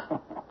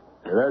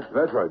 Yeah,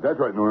 that's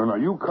right, Noonan. Now,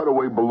 you cut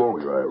away below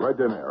me, right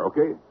there,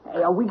 okay?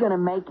 Hey, are we going to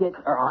make it,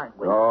 or aren't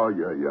we? Oh,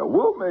 yeah.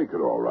 We'll make it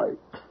all right.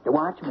 The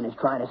watchman is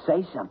trying to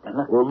say something.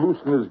 Look. We'll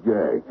loosen his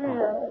gag.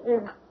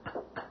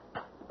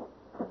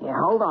 Yeah,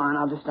 hold on.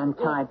 I'll just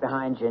untie it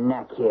behind your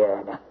neck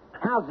here.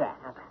 How's that?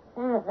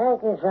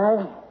 Thank you,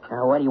 son.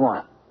 Now, what do you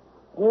want?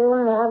 You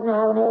wouldn't happen to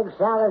have an egg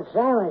salad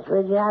sandwich,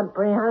 would you? I'm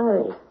pretty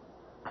hungry.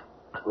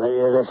 Will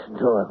you listen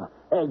to him?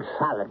 Egg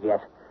salad yet?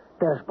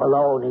 There's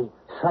bologna,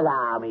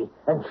 salami,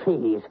 and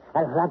cheese.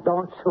 And if that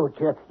don't suit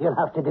you, you'll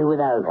have to do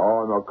without.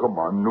 Oh, no, come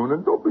on,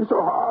 Noonan. Don't be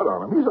so hard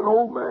on him. He's an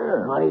old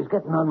man. Well, he's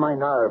getting on my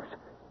nerves.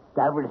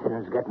 Everything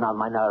is getting on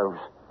my nerves.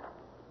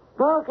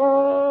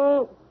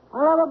 Okay.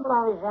 I'll have a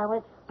bologna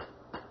sandwich.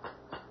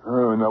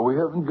 Now, we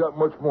haven't got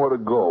much more to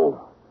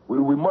go.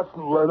 We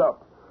mustn't let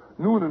up.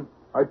 Noonan,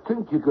 I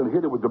think you can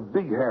hit it with the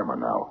big hammer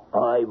now.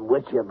 I'm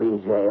with you,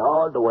 BJ,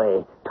 all the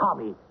way.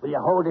 Tommy, will you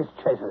hold this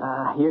chisel?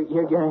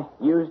 You're going to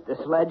use the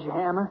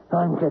sledgehammer?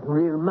 I'm getting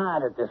real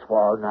mad at this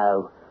wall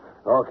now.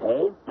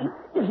 Okay.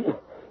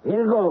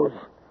 Here goes.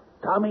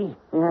 Tommy,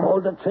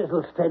 hold the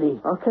chisel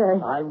steady.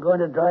 Okay. I'm going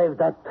to drive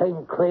that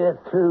thing clear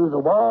through the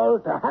wall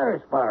to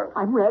Harrisburg.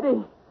 I'm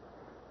ready.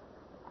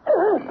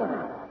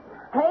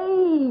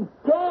 Hey,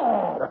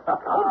 Dad!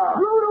 It's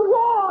through the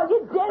wall! You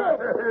did it!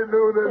 Hey,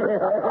 Noonan.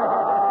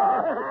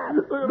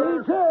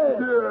 BJ,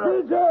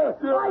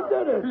 I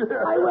did it.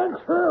 Yeah. I went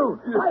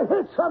through. I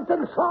hit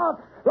something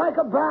soft like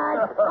a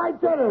bag. I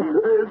did it.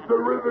 It's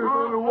terrific,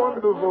 Noonan.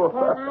 Wonderful.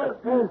 Can I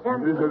say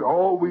something? Listen,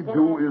 all we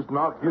do is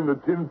knock in the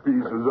tin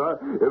pieces, huh?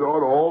 It ought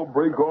to all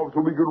break off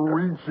so we can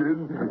reach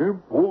in and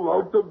pull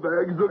out the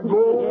bags of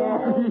gold.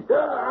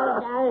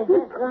 I was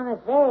just going to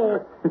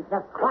say,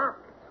 the clock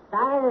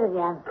started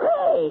again.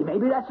 Hey,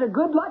 maybe that's a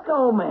good luck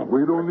omen.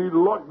 We don't need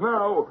luck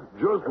now.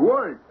 Just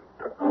wait.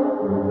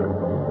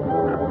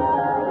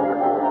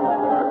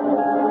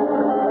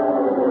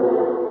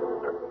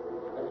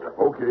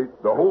 Okay,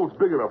 the hole's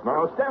big enough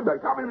now. Stand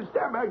back. Tommy,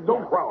 stand back.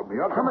 Don't crowd me.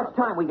 How much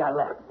time we got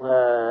left?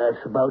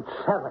 It's about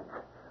 7.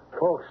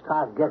 Folks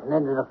start getting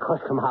into the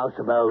custom house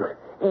about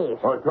 8.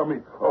 All right,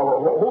 Tommy,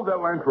 hold that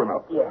lantern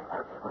up. Yeah.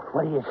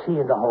 What do you see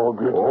in the hole,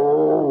 BJ?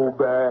 Oh,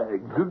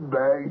 bags and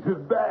bags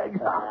and bags.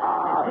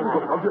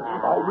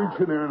 I'll reach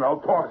in there and I'll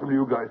toss them to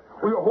you guys.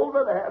 Will you hold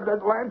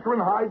that lantern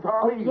high,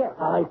 Tommy? Yeah.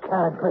 I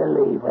can't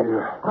believe it.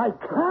 Yeah. I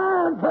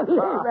can't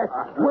believe it.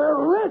 We're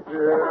rich.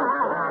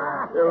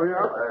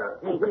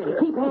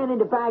 Keep handing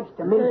the bags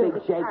to me, Big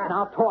Jake, and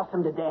I'll toss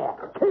them to Dad.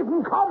 Keep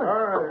them coming.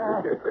 All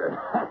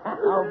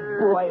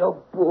right.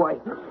 Oh, boy.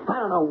 I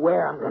don't know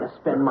where I'm going to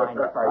spend mine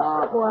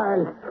first. Well,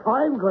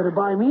 I'm going to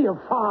buy me a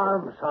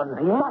farm, son.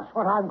 That's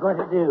what I'm going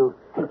to do.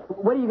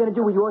 What are you going to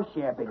do with your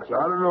share, Big Jake?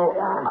 I don't know.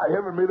 I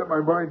haven't made up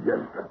my mind yet.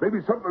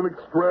 Maybe something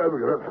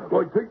extravagant,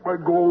 like take my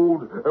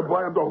gold and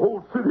buy up the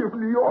whole city of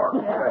New York.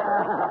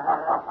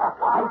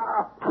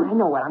 I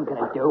know what I'm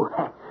going to do.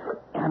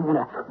 I'm going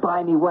to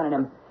buy me one of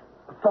them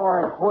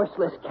foreign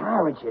horseless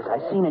carriages I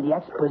seen in the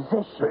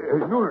exposition. Hey,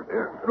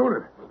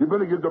 Noonan, you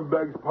better get them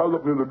bags piled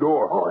up near the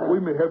door. We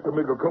may have to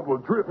make a couple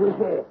of trips.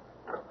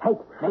 Hey,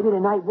 maybe the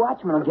night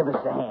watchman will give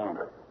us a hand.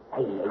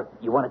 Hey,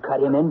 you want to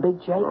cut him in, Big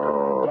Jake?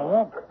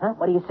 Dad? Huh?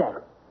 What do you say?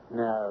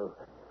 No.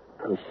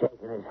 He's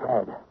shaking his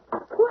head.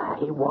 Well,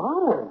 he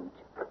won't.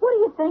 What do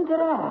you think of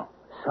that?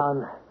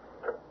 Son,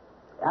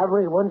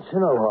 every once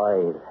in a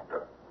while,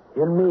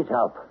 you'll meet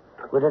up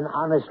with an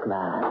honest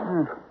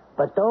man.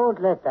 But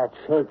don't let that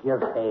shake your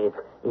faith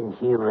in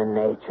human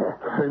nature.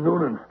 Hey,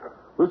 Noonan,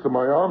 listen,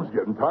 my arm's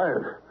getting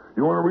tired.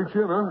 You want to reach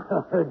in,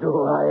 huh?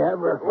 Do I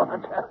ever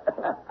want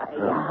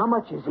How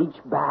much is each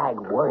bag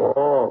worth?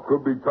 Oh,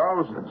 could be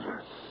thousands.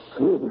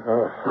 Gee,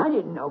 I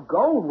didn't know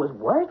gold was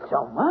worth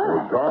so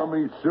much.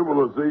 Tommy,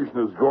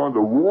 civilization has gone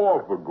to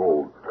war for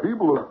gold.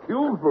 People have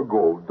killed for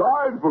gold,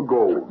 died for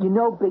gold. You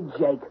know, Big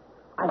Jake,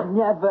 I've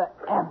never,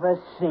 ever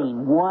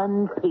seen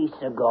one piece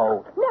of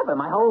gold. Never,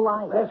 my whole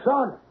life. Hey,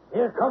 son,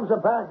 here comes a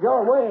bag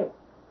your way.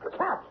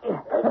 Catch!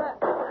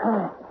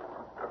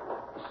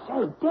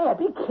 Say, Dad,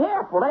 be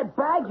careful. That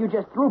bag you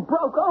just threw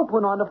broke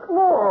open on the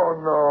floor.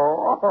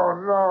 Oh,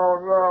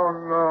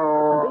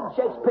 no. Big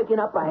Jake's picking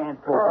up a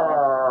handful.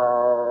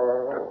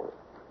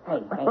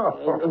 Hey,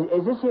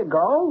 is this here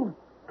gold?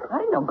 I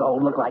didn't know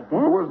gold looked like that.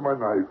 Where's my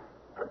knife?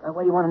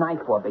 What do you want a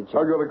knife for, Big Jake?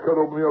 I gotta cut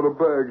open the other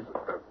bags.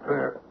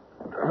 There.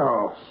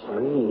 Oh.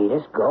 Gee,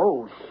 this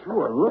gold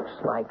sure looks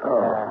like...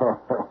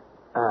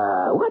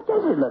 what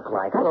does it look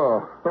like?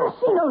 I've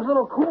seen those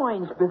little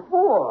coins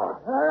before.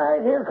 All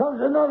right, here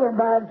comes another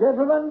bag,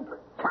 gentlemen.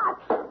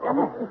 Catch!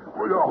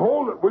 Will you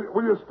hold it?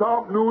 Will you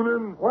stop,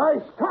 Noonan? Why,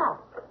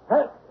 stop.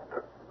 Hey,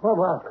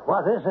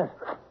 what is it?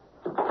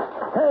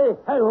 Hey,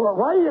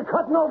 why are you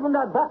cutting open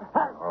that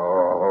bag?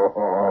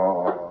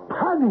 Oh.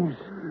 Pennies.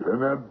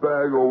 And that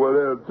bag over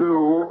there,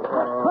 too.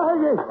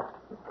 Pennies.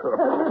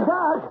 Every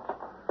bag.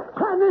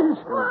 Pennies.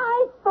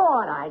 I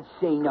thought I'd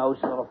seen those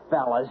little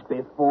fellas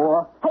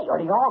before. Hey, are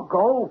they all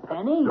gold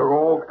pennies? They're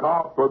all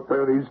copper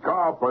pennies,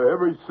 copper,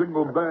 every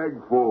single bag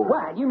full.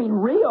 What, you mean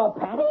real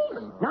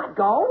pennies? Not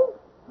gold?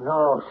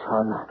 No,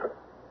 son.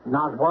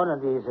 Not one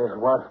of these is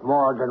worth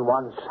more than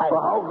one cent.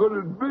 Well, how could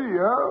it be,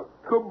 huh?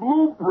 The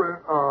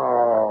blueprint.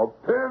 Oh,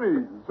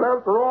 pennies.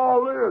 After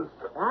all this.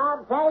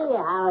 I'll tell you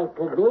how it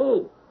could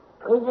be.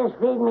 He just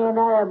feed me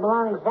another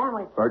bologna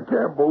sandwich. I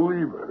can't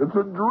believe it. It's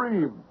a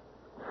dream.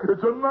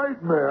 It's a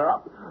nightmare.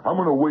 I'm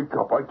going to wake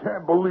up. I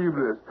can't believe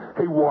this.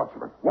 Hey,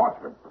 Watchman,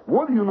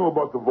 what do you know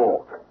about the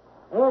vault?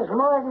 There's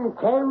more than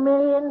 $10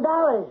 million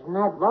in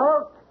that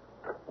vault.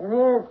 And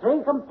there's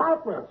 3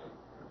 compartments.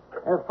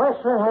 The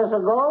first one has the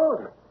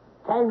gold.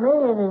 10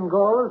 million in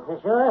gold, for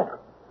sure.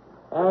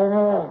 And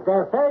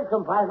the third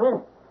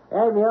compartment,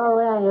 that'll be all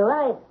the way on your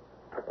right.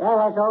 That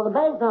has all the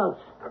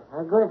banknotes.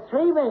 A good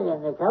 3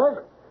 million, they tell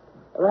us.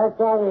 But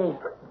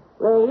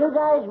where you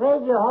guys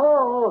made your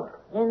hole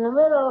in the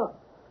middle,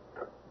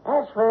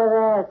 that's where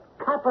the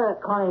copper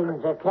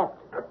coins are kept.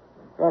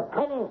 They're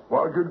pennies.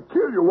 Well, I could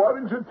kill you. Why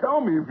didn't you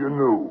tell me if you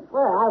knew?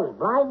 Well, I was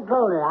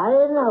blindfolded. I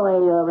didn't know where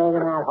you were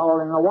making that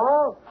hole in the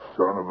wall.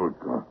 Son of a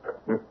gun.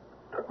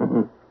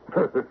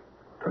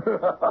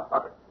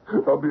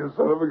 I'll be a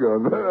son of a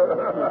gun.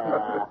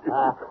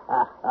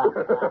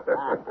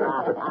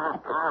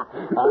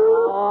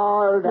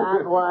 All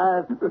that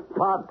was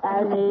for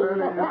pennies.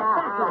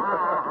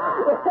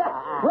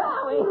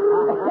 Well,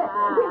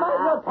 you might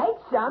as well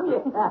take some.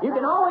 You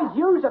can always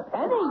use a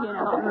penny, you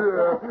know.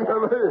 Yeah,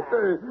 and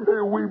hey,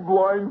 we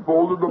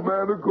blindfolded the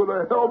man who could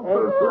have helped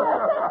us.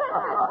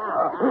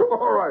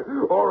 All right,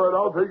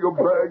 I'll take a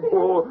bag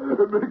full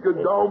and make a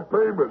down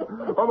payment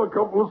on a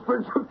couple of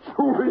sticks of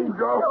chewing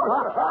gum.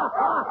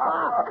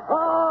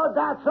 Oh,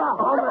 that's a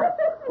hummer.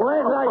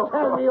 Wait till I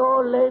tell the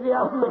old lady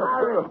up in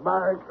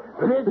Harrisburg.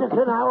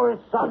 Visiting our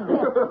Sunday.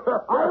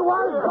 I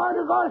was going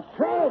to go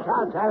straight,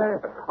 I'll tell her.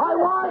 I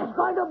was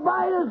going to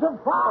buy us a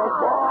farm.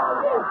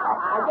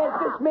 I guess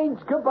this means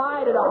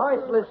goodbye to the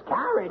horseless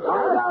carriage.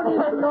 I don't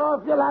even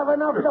know if you'll have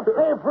enough to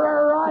pay for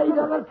a ride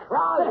on a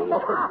trolley.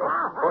 All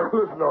right,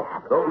 listen now.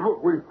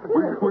 Look, we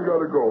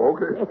gotta go,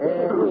 okay?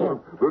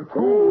 The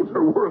tools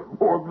are worth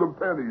more than the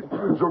pennies,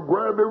 so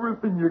grab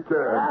everything you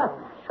can.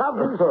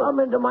 Shoving some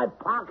into my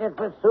pocket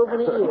for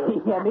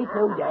souvenirs. Yeah, me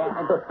too,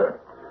 Dad.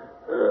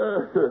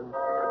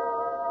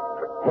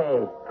 Hey,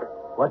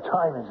 what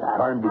time is that?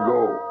 Time to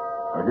go.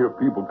 I hear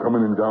people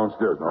coming in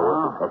downstairs.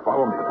 Now,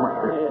 follow me. Come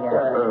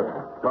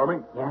on. Tommy?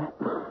 Yeah?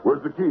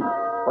 Where's the key?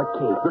 What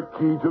key? The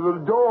key to the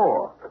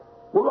door.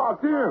 We're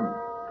locked in.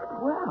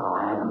 Well,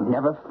 I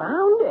never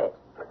found it.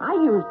 I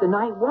used the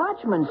night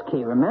watchman's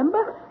key,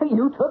 remember?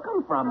 You took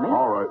them from me.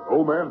 All right,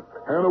 old man,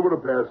 hand over the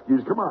pass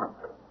keys. Come on.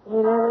 You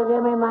never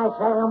give me my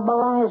second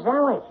bologna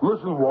sandwich.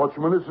 Listen,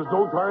 watchman, this is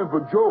no time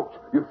for jokes.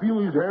 You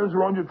feel these hands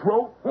around your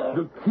throat?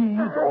 The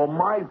keys on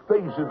my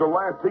face is the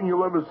last thing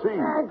you'll ever see.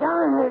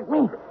 Don't hurt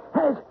me.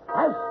 Has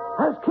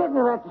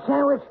Kidney left the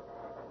sandwich?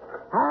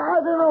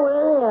 I don't know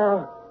where they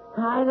are.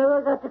 I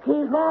never got the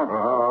keys back.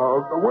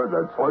 Where's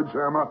that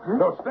sledgehammer?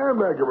 Now, stand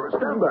back, everybody.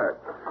 Stand back.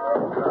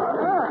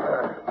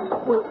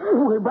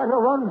 We better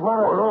run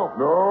for it. Oh,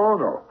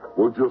 no.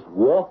 We'll just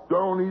walk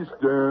down these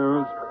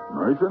stairs,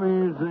 nice and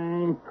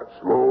easy,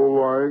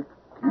 slow-like,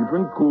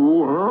 keeping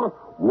cool, huh?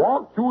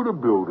 Walk through the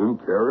building,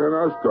 carrying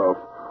our stuff,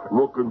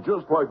 looking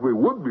just like we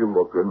would be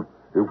looking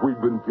if we'd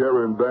been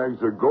carrying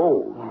bags of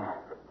gold. Yeah.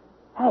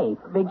 Hey,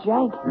 Big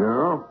Jake.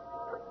 Yeah?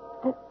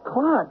 The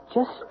clock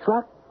just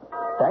struck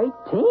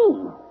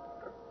 13.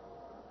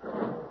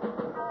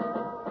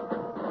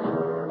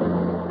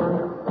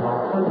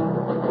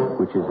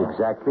 Which is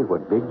exactly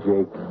what Big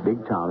Jake,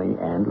 Big Tommy,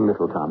 and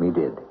Little Tommy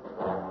did.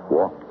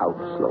 Walked out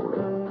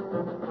slowly.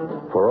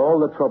 For all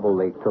the trouble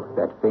they took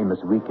that famous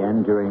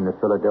weekend during the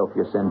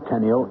Philadelphia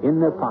Centennial, in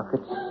their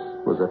pockets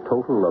was a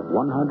total of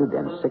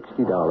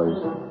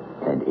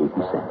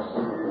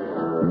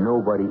 $160.80.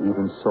 Nobody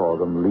even saw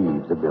them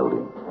leave the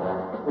building.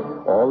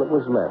 All that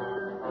was left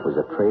was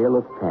a trail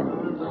of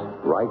pennies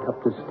right up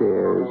the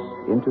stairs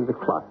into the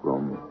clock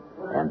room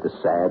and the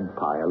sad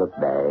pile of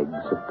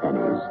bags of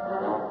pennies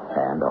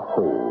and a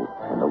hole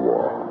in the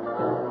wall.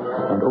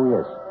 And, oh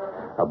yes,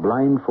 a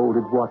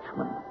blindfolded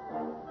watchman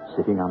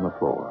sitting on the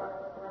floor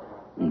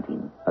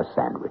eating a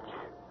sandwich.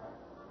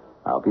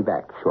 I'll be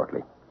back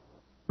shortly.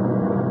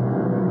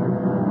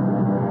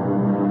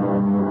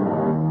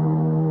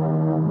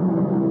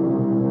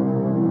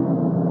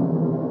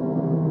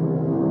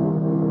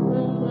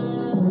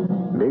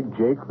 Big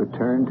Jake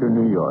returned to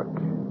New York,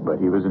 but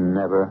he was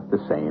never the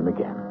same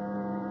again.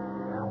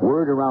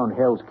 Word around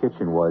Hell's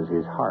Kitchen was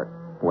his heart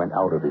went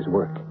out of his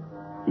work.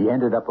 He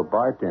ended up a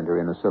bartender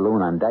in a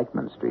saloon on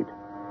Dyckman Street.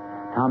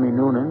 Tommy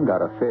Noonan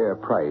got a fair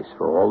price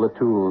for all the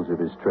tools of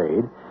his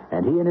trade,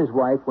 and he and his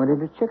wife went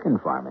into chicken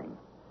farming.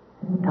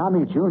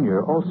 Tommy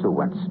Jr. also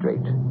went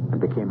straight and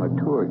became a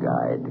tour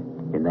guide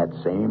in that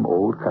same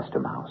old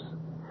custom house.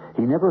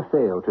 He never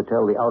failed to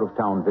tell the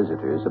out-of-town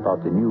visitors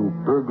about the new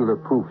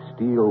burglar-proof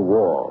steel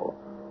wall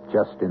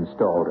just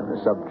installed in the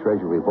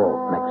sub-treasury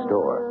vault next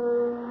door.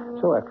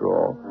 So, after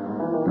all,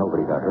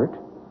 nobody got hurt,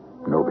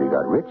 nobody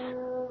got rich,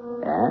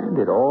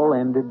 and it all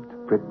ended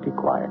pretty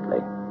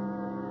quietly.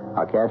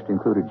 Our cast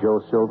included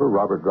Joe Silver,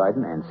 Robert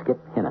Dryden, and Skip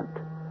Hinnant.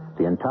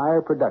 The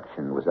entire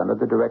production was under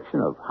the direction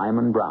of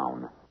Hyman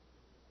Brown.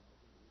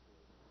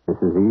 This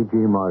is E.G.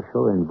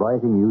 Marshall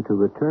inviting you to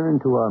return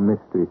to our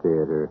Mystery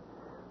Theater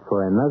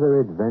for another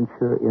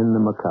adventure in the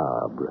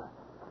macabre.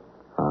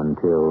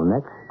 Until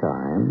next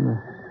time,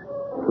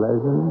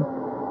 pleasant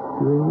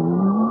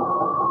dreams.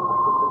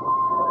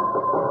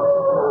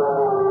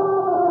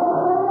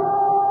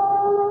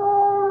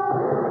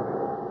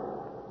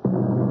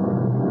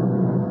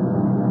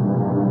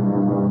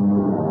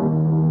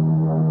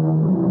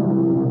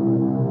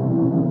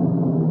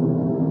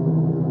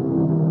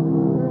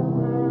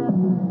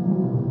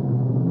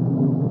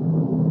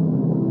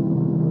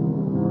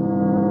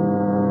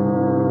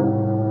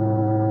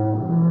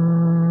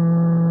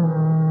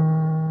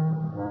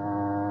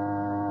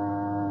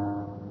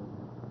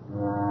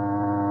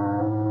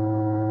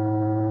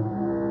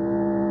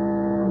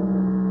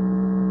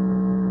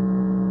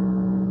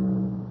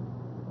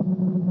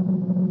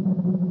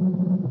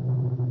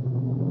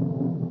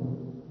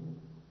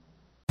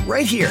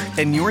 right here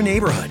in your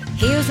neighborhood.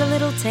 Here's a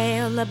little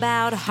tale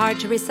about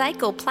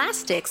hard-to-recycle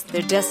plastics.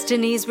 Their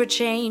destinies were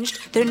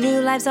changed. Their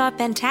new lives are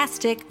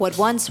fantastic. What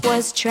once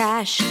was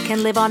trash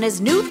can live on as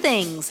new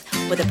things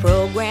with a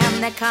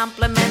program that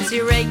complements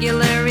your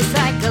regular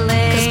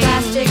recycling. 'Cause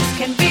plastics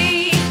can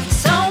be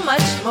so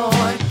much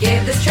more.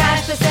 Give this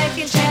trash the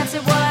second chance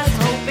it was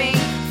hoping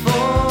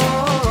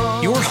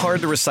for. Your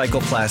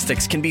hard-to-recycle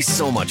plastics can be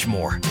so much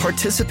more.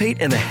 Participate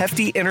in the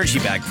Hefty Energy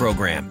Bag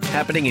program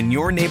happening in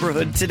your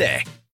neighborhood today.